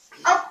wants?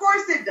 Of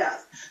course it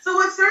does. So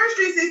what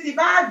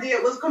Surge365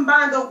 did was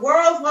combine the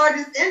world's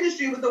largest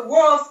industry with the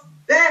world's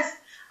best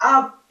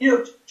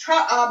awards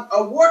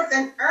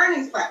and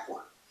earnings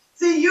platform.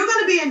 See, you're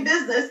going to be in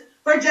business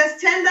for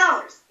just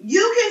 $10.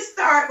 You can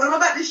start what I'm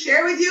about to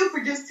share with you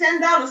for just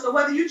 $10. So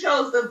whether you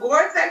chose the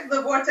Vortex or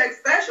the Vortex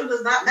Special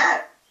does not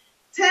matter.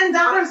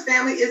 $10,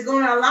 family, is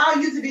going to allow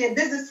you to be in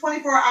business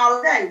 24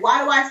 hours a day.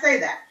 Why do I say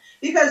that?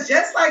 Because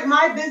just like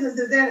my business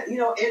is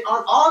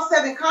on all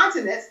 7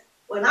 continents,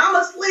 when I'm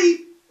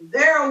asleep,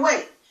 they're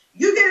awake.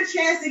 You get a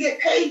chance to get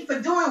paid for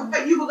doing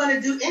what you were going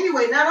to do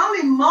anyway. Not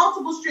only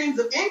multiple streams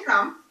of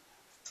income,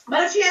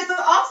 but a chance to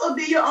also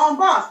be your own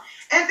boss.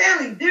 And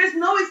family, there's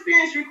no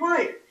experience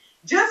required.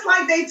 Just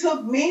like they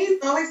took me,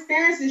 no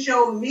experience, and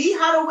showed me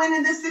how to win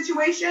in this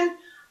situation,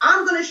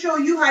 I'm going to show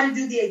you how to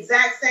do the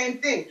exact same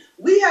thing.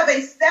 We have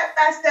a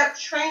step-by-step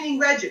training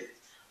regimen.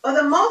 But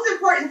the most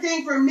important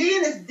thing for me,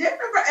 and it's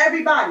different for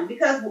everybody,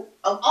 because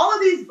of all of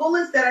these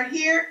bullets that are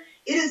here,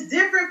 it is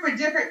different for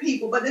different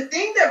people. But the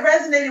thing that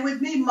resonated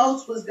with me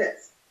most was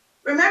this.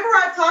 Remember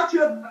I taught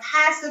you about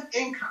passive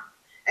income.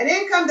 An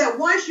income that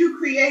once you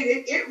create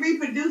it, it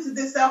reproduces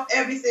itself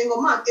every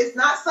single month. It's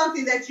not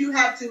something that you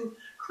have to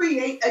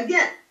create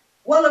again.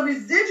 Well, a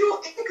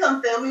residual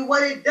income, family,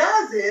 what it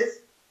does is,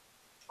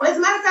 as a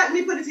matter of fact, let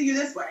me put it to you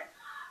this way.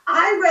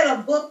 I read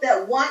a book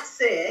that once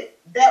said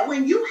that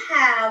when you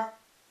have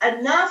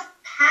enough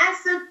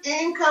passive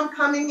income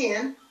coming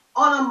in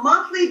on a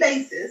monthly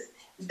basis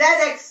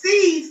that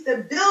exceeds the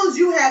bills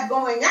you have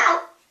going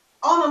out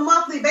on a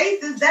monthly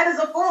basis, that is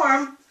a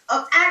form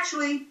of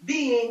actually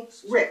being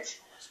rich.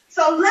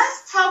 So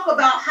let's talk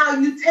about how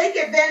you take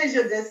advantage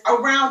of this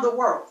around the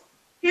world.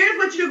 Here's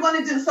what you're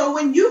going to do. So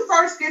when you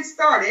first get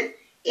started,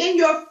 in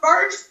your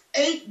first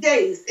 8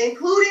 days,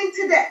 including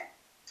today,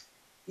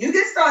 you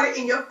get started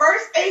in your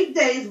first 8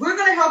 days, we're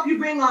going to help you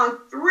bring on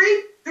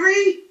three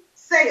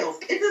sales.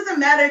 It doesn't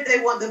matter if they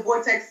want the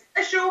Vortex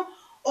Special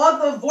or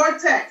the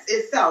Vortex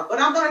itself,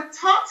 but I'm going to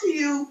talk to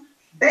you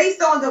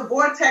based on the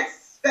Vortex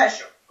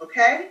Special,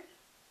 okay?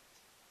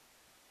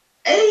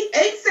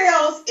 Eight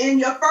sales in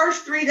your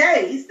first 3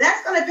 days,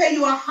 that's going to pay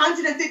you a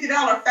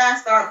 $150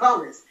 fast start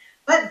bonus.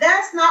 But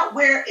that's not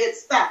where it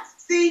stops.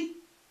 See,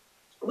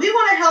 we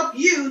want to help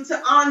you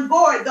to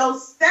onboard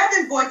those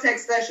 7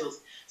 Vortex Specials.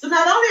 So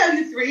not only are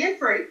you 3 and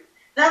free,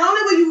 not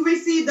only will you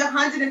receive the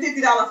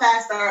 $150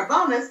 fast start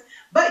bonus,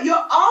 but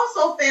you're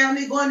also,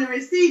 family, going to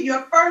receive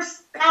your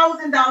first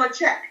 $1,000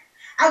 check.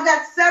 I've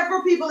got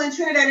several people in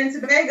Trinidad and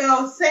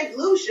Tobago, St.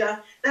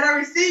 Lucia, that are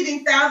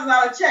receiving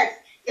 $1,000 checks.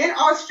 In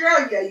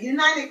Australia,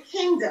 United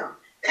Kingdom.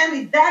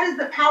 Family, that is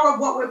the power of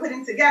what we're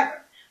putting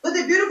together. But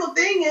the beautiful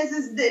thing is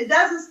it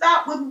doesn't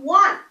stop with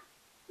one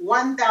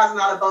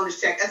 $1,000 bonus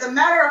check. As a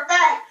matter of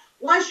fact,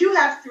 once you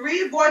have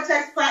 3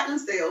 Vortex Platinum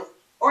sales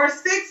or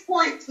 6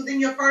 points within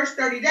your first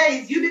 30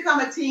 days, you become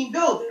a team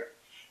builder.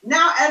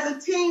 Now, as a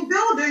team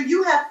builder,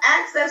 you have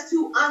access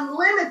to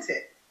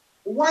unlimited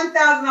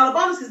 $1,000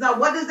 bonuses. Now,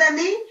 what does that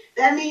mean?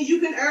 That means you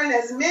can earn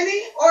as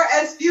many or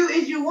as few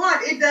as you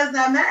want. It does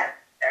not matter,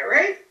 all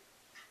right?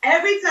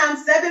 Every time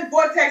 7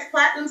 Vortex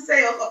Platinum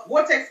sales, or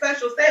Vortex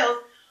Special sales,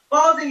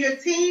 falls in your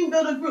team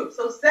builder group.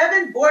 So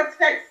 7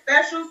 Vortex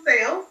Special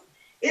sales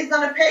is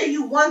going to pay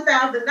you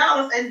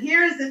 $1,000. And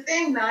here's the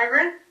thing,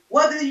 Nyron,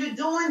 whether you're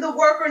doing the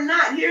work or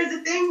not. Here's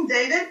the thing,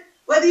 David,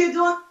 whether you're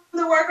doing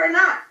the work or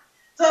not.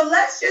 So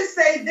let's just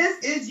say this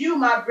is you,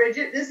 my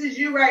Bridget. This is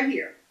you right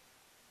here.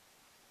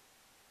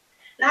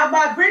 Now,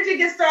 by Bridget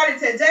gets started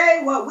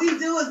today, what we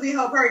do is we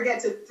help her get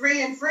to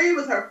 3 and free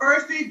with her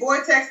first 3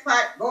 Vortex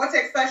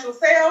Special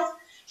sales.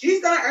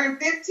 She's going to earn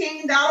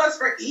 $15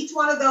 for each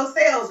one of those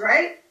sales,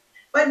 right?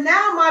 But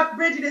now my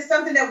Bridget is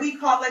something that we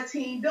call a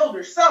team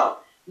builder. So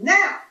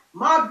now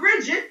my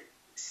Bridget,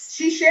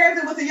 she shares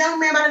it with a young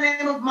man by the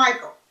name of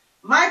Michael.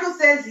 Michael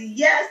says,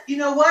 yes, you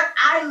know what?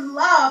 I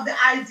love the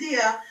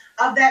idea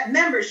of that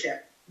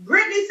membership.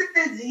 Brittany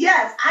says,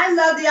 yes, I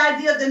love the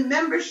idea of the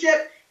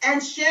membership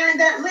and sharing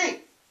that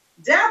link.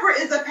 Deborah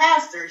is a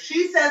pastor.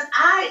 She says,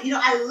 I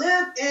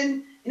live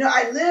in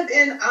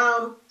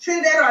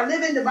Trinidad, or I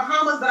live in the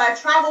Bahamas, but I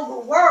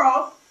travel the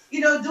world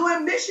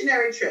doing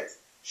missionary trips.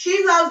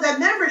 She loves that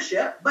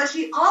membership, but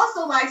she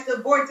also likes the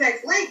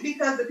Vortex link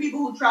because the people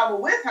who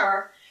travel with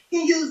her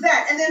can use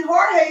that. And then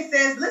Jorge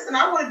says, listen,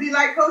 I want to be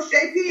like Coach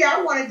JP.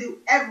 I want to do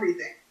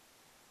everything.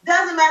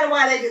 Doesn't matter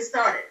why they get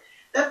started.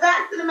 The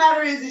fact of the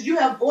matter is you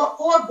have 4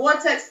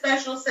 Vortex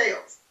special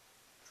sales.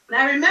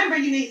 Now remember,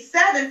 you need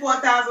 7 for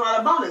a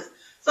 $1,000 bonus.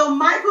 So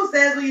Michael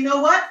says, well, you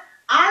know what?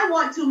 I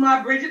want to,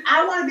 my Bridget,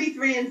 I want to be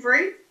 3 and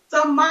free.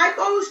 So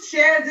Michael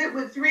shares it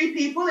with 3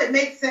 people. It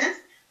makes sense.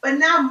 But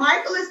now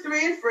Michael is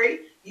 3 and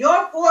free.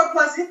 Your 4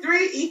 plus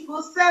 3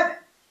 equals 7.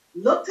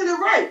 Look to the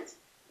right.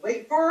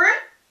 Wait for it,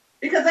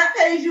 because that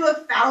pays you a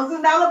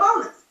 $1,000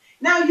 bonus.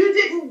 Now, you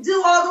didn't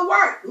do all the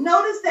work.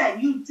 Notice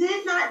that. You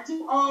did not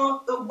do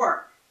all the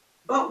work.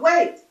 But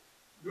wait.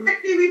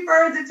 Brittany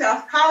refers it to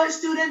a college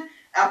student.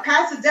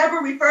 Pastor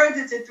Deborah refers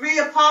it to 3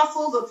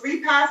 apostles or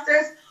 3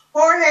 pastors.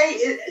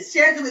 Jorge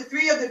shares it with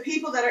 3 of the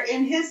people that are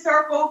in his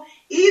circle.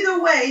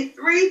 Either way,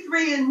 3,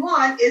 3, and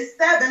 1 is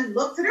 7.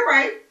 Look to the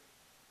right.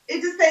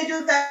 It just paid you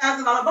a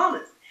 $1,000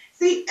 bonus.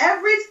 See,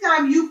 every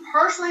time you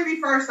personally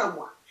refer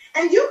someone,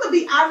 and you could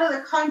be out of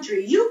the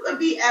country, you could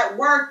be at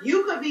work,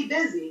 you could be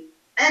busy,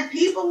 and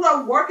people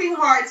are working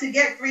hard to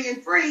get 3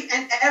 and free,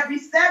 and every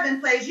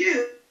 7 pays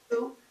you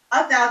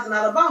a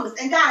 $1,000 bonus.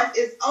 And guys,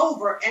 it's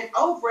over and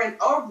over and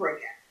over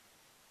again.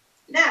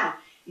 Now,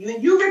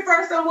 when you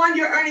refer someone,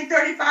 you're earning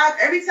 $35.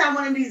 Every time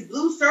one of these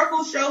blue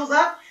circles shows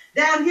up,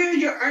 down here,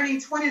 you're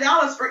earning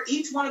 $20 for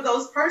each one of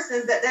those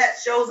persons that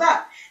shows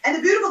up. And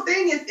the beautiful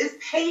thing is,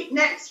 it's paid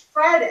next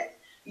Friday.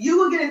 You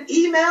will get an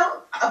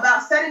email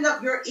about setting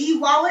up your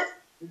e-wallet.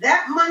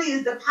 That money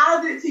is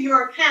deposited to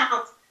your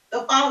account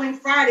the following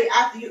Friday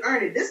after you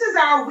earn it. This is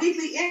our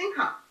weekly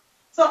income.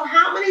 So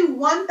how many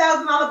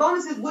 $1,000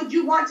 bonuses would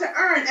you want to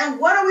earn? And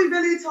what are we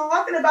really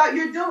talking about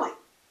you're doing?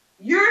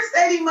 You're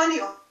saving money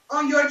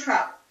on your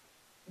travel.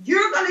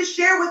 You're going to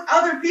share with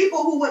other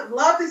people who would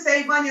love to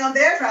save money on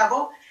their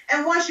travel.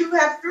 And once you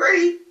have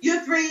 3,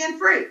 you're 3 and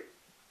free.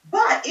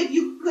 But if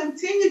you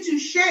continue to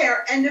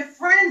share and the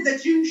friends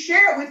that you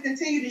share with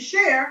continue to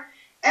share,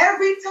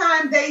 every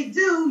time they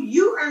do,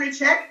 you earn a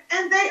check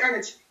and they earn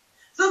a check.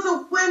 So it's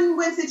a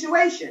win-win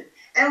situation.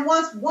 And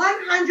once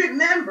 100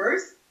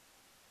 members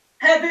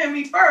have been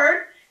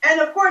referred,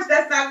 and of course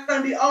that's not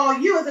going to be all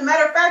you. As a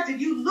matter of fact, if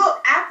you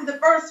look after the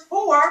first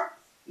 4,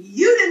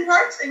 you didn't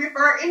personally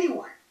refer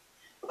anyone.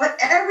 But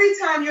every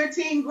time your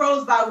team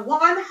grows by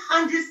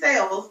 100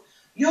 sales,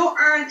 you'll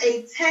earn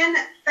a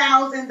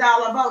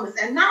 $10,000 bonus.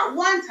 And not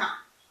one time,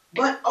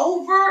 but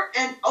over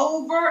and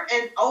over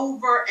and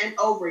over and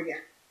over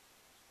again.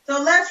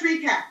 So let's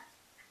recap.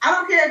 I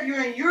don't care if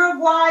you're in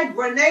Uruguay,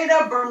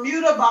 Grenada,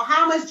 Bermuda,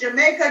 Bahamas,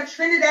 Jamaica,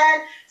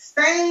 Trinidad,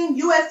 Spain,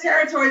 U.S.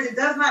 territories, it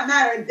does not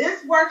matter.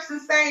 This works the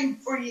same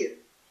for you.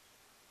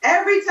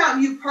 Every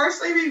time you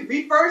personally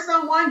refer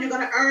someone, you're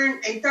going to earn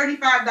a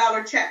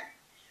 $35 check.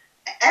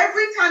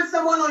 Every time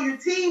someone on your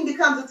team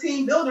becomes a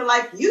team builder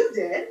like you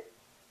did,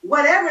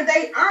 whatever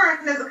they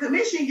earn as a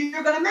commission,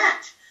 you're going to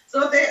match.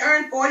 So if they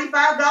earn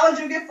 $45,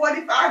 you'll get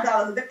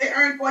 $45. If they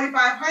earn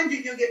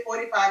 $4,500, you'll get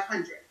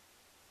 $4,500.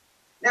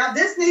 Now,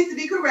 this needs to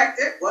be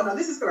corrected. Well, no,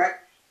 this is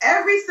correct.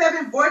 Every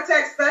 7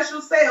 Vortex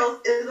special sales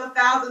is a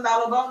 $1,000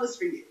 bonus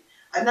for you.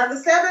 Another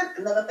 7,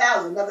 another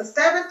 1,000. Another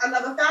 7,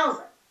 another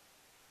 1,000.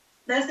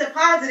 That's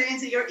deposited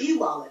into your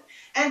e-wallet.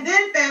 And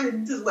then, family,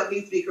 this is what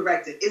needs to be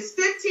corrected. It's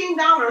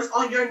 $15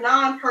 on your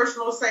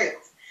non-personal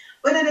sales.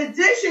 But in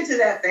addition to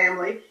that,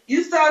 family,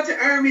 you start to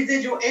earn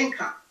residual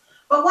income.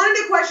 But one of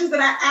the questions that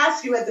I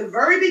asked you at the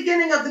very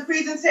beginning of the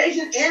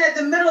presentation and at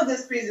the middle of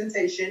this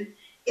presentation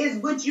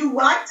is, would you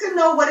like to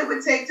know what it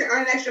would take to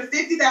earn an extra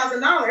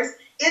 $50,000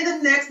 in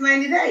the next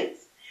 90 days?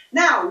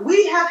 Now,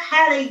 we have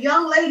had a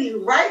young lady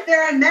right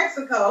there in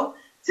Mexico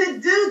to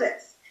do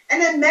this.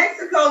 And in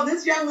Mexico,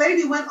 this young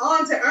lady went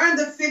on to earn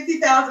the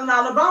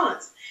 $50,000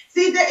 bonus.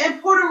 See, that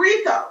in Puerto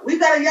Rico, we've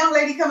got a young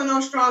lady coming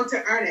on strong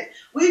to earn it.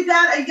 We've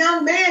got a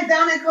young man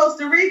down in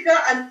Costa Rica,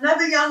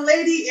 another young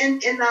lady in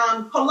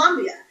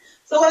Colombia.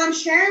 So what I'm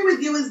sharing with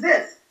you is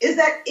this, is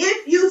that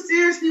if you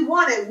seriously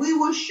want it, we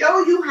will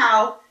show you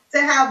how to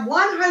have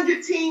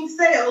 100 team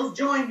sales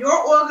join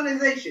your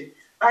organization.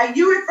 By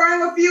you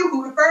referring a few,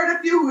 who referred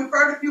a few, who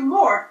referred a few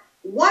more.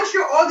 Once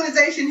your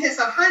organization hits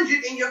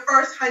 100 in your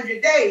first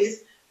 100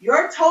 days,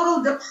 your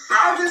total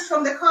deposits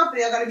from the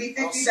company are going to be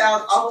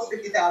almost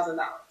 $50,000.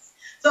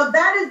 So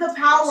that is the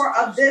power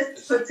of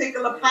this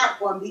particular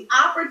platform. The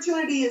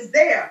opportunity is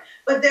there,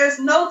 but there's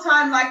no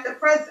time like the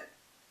present.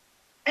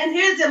 And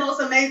here's the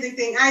most amazing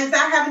thing. I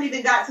haven't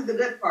even got to the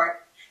good part.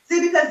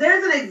 See, because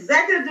there's an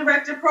executive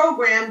director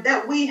program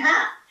that we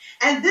have.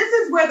 And this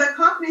is where the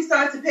company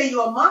starts to pay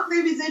you a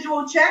monthly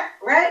residual check,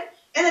 right?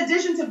 In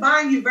addition to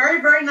buying you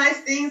very, very nice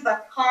things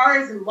like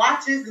cars and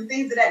watches and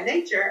things of that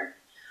nature.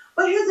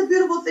 But here's the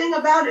beautiful thing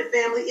about it,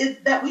 family, is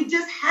that we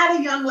just had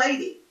a young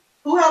lady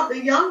who helped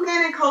a young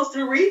man in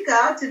Costa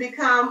Rica to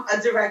become a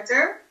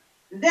director.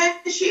 Then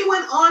she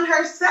went on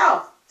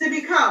herself to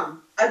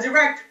become a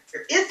director.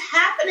 It's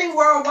happening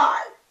worldwide,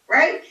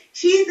 right?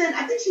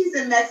 I think she's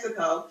in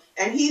Mexico,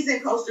 and he's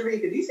in Costa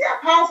Rica. Do you see how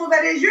powerful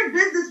that is? Your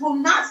business will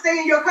not stay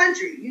in your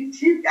country.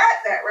 You got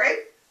that, right?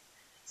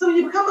 So when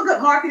you become a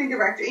good marketing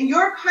director, in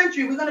your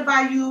country, we're going to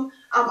buy you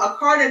a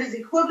car that is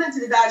equivalent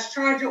to the Dodge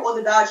Charger or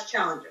the Dodge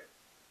Challenger.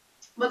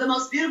 But the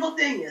most beautiful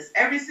thing is,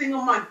 every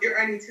single month, you're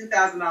earning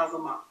 $2,000 a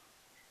month.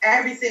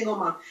 Every single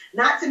month.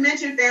 Not to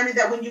mention, family,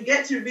 that when you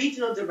get to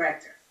regional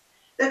director,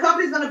 the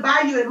company's going to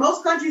buy you, and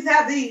most countries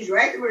have these,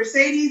 right? The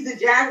Mercedes, the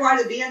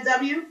Jaguar, the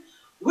BMW.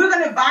 We're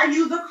going to buy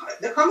you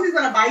the company's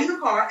going to buy you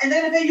the car, and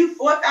they're going to pay you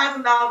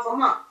 $4,000 a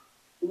month.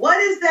 What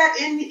is that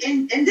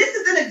and this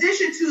is in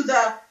addition to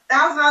the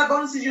 $1,000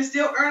 bonuses you're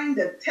still earning,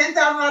 the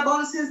 $10,000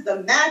 bonuses,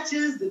 the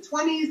matches, the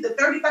 20s, the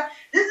 35.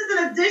 This is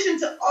in addition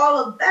to all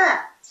of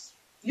that.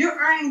 You're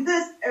earning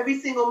this every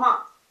single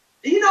month.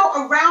 Do you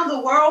know around the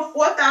world,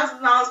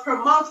 $4,000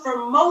 per month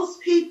for most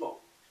people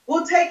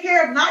will take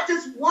care of not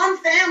just one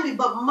family,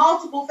 but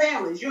multiple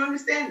families. You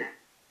understand that?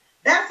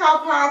 That's how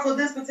powerful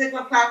this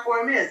particular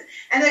platform is.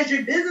 And as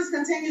your business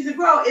continues to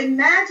grow,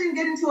 imagine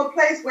getting to a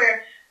place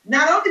where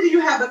not only do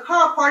you have the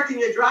car parked in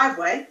your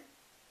driveway,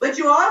 but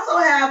you also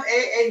have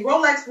a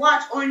Rolex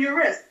watch on your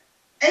wrist.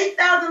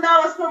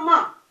 $8,000 per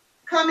month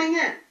coming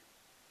in.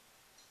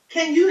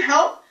 Can you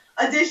help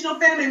additional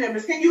family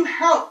members? Can you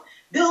help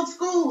build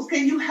schools?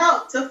 Can you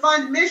help to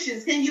fund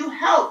missions? Can you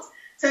help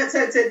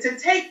to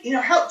take,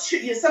 help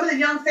some of the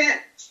young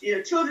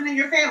children in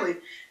your family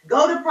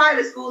go to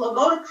private school or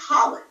go to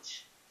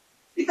college?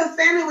 Because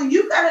family, when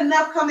you've got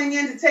enough coming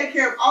in to take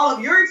care of all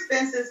of your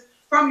expenses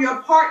from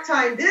your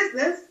part-time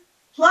business,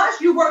 plus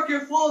you work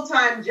your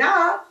full-time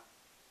job,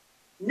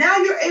 now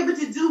you're able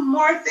to do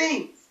more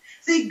things.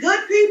 See,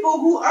 good people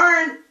who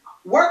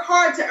work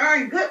hard to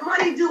earn good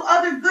money, do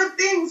other good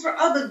things for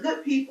other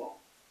good people.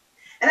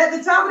 And at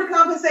the top of the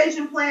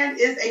compensation plan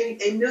is a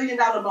 $1 million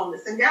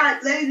bonus. And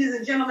guys, ladies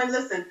and gentlemen,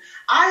 listen,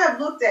 I have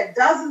looked at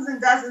dozens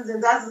and dozens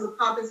and dozens of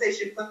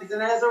compensation plans.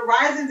 And as a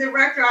rising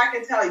director, I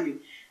can tell you,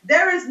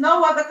 there is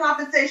no other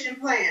compensation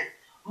plan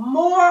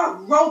more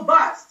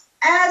robust,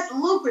 as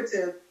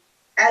lucrative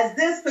as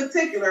this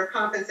particular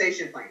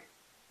compensation plan.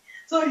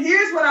 So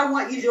here's what I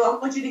want you to do. I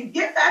want you to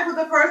get back with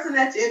the person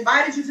that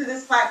invited you to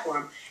this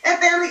platform. And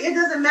family, it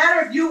doesn't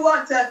matter if you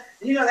want to,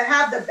 to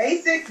have the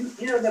basic,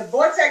 the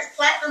Vortex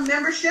Platinum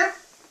membership,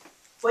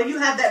 where you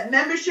have that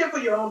membership for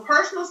your own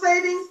personal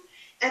savings,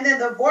 and then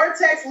the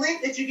Vortex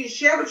link that you can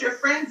share with your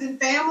friends and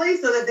family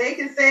so that they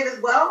can save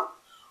as well.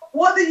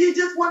 Whether you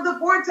just want the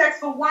Vortex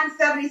for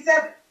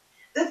 $177.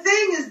 The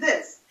thing is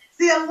this.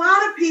 See, a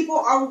lot of people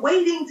are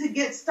waiting to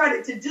get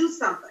started to do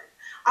something.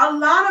 A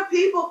lot of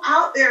people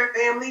out there,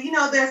 family,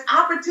 there's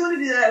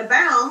opportunity that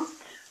abounds,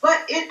 but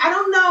I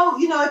don't know,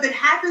 if it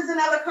happens in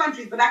other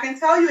countries, but I can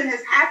tell you it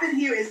has happened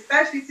here,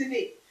 especially to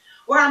me,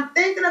 where I'm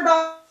thinking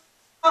about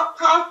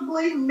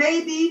possibly,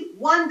 maybe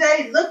one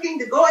day looking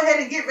to go ahead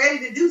and get ready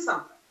to do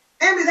something.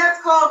 Family,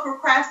 that's called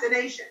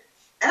procrastination.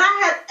 And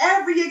I had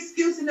every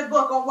excuse in the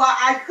book on why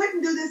I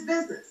couldn't do this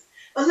business.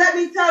 But let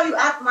me tell you,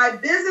 after my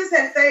business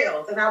had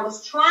failed and I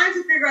was trying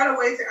to figure out a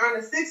way to earn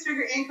a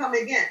six-figure income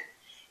again,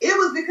 it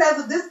was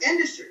because of this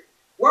industry.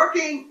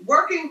 Working,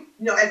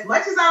 as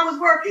much as I was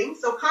working,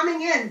 so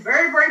coming in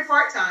very, very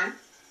part-time,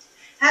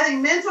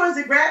 having mentors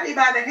that grab me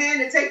by the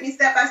hand and take me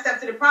step by step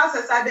to the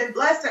process. I've been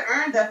blessed to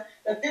earn the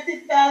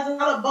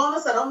 $50,000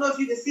 bonus. I don't know if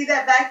you can see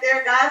that back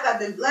there, guys. I've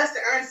been blessed to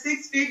earn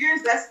six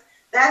figures.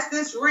 That's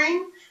this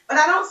ring. But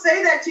I don't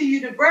say that to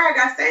you to brag.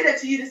 I say that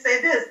to you to say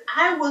this.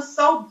 I was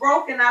so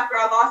broken after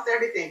I lost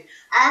everything.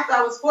 After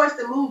I was forced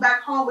to move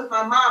back home with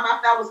my mom.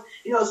 After I was,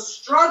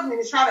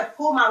 struggling to try to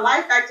pull my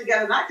life back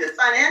together, not just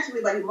financially,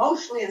 but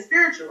emotionally and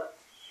spiritually.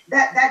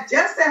 That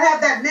just to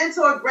have that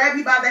mentor grab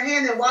you by the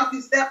hand and walk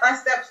you step by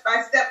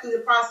step through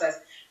the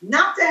process.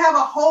 Not to have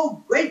a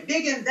whole great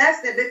big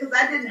investment because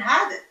I didn't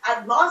have it.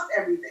 I'd lost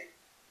everything.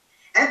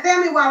 And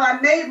family, while I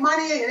made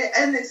money and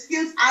an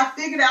excuse, I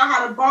figured out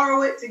how to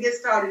borrow it to get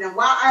started. And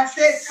while I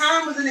said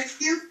time was an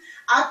excuse,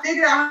 I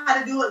figured out how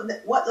to do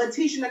what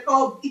Letitia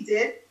Nicole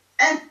did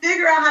and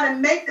figure out how to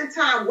make the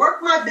time,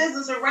 work my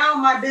business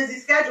around my busy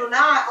schedule.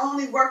 Now I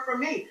only work for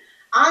me.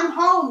 I'm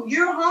home.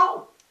 You're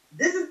home.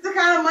 This is the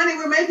kind of money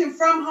we're making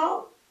from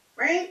home,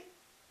 right?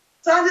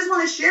 So I just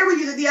want to share with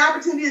you that the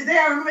opportunity is there.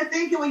 I remember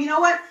thinking, well, you know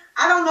what?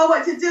 I don't know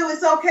what to do.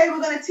 It's okay.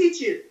 We're going to teach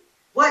you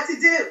what to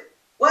do.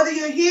 Whether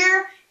you're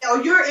here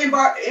or you're in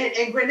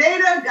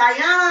Grenada,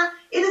 Guyana,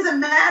 it doesn't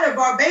matter.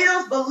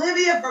 Barbados,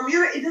 Bolivia,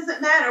 Bermuda, it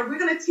doesn't matter. We're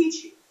going to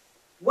teach you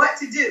what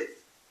to do.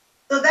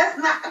 So that's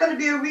not going to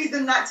be a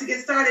reason not to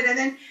get started. And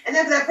then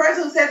for that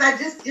person who says,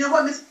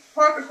 Ms.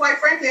 Parker, quite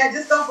frankly, I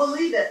just don't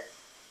believe it.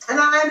 And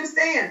I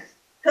understand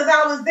because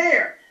I was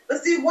there.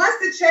 But see, once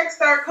the checks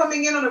start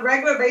coming in on a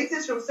regular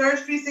basis from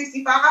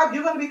Surge365,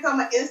 you're going to become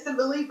an instant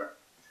believer.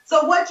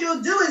 So what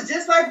you'll do is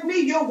just like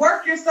me, you'll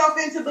work yourself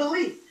into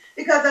belief.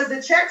 Because as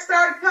the checks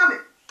start coming,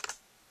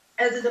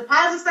 as the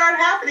deposits start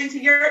happening to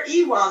your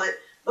e-wallet,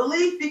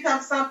 belief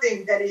becomes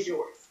something that is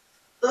yours.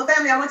 So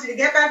family, I want you to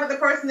get back with the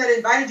person that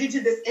invited you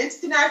to this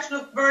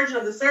international version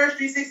of the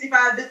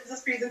Surge365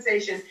 business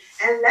presentation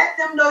and let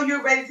them know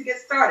you're ready to get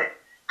started.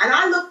 And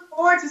I look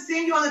forward to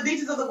seeing you on the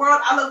beaches of the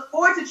world. I look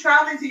forward to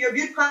traveling to your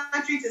beautiful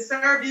country to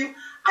serve you.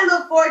 I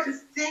look forward to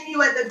seeing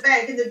you at the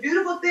bank. And the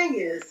beautiful thing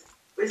is,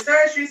 with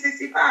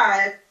Surge365,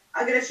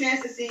 I get a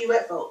chance to see you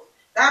at both.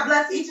 God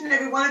bless each and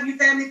every one of you,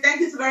 family.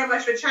 Thank you so very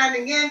much for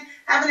chiming in.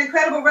 Have an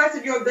incredible rest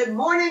of your good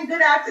morning,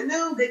 good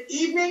afternoon, good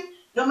evening.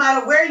 No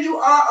matter where you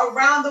are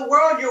around the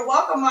world, you're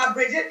welcome, my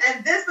Bridget.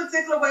 And this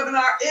particular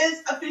webinar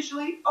is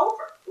officially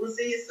over. We'll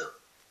see you soon.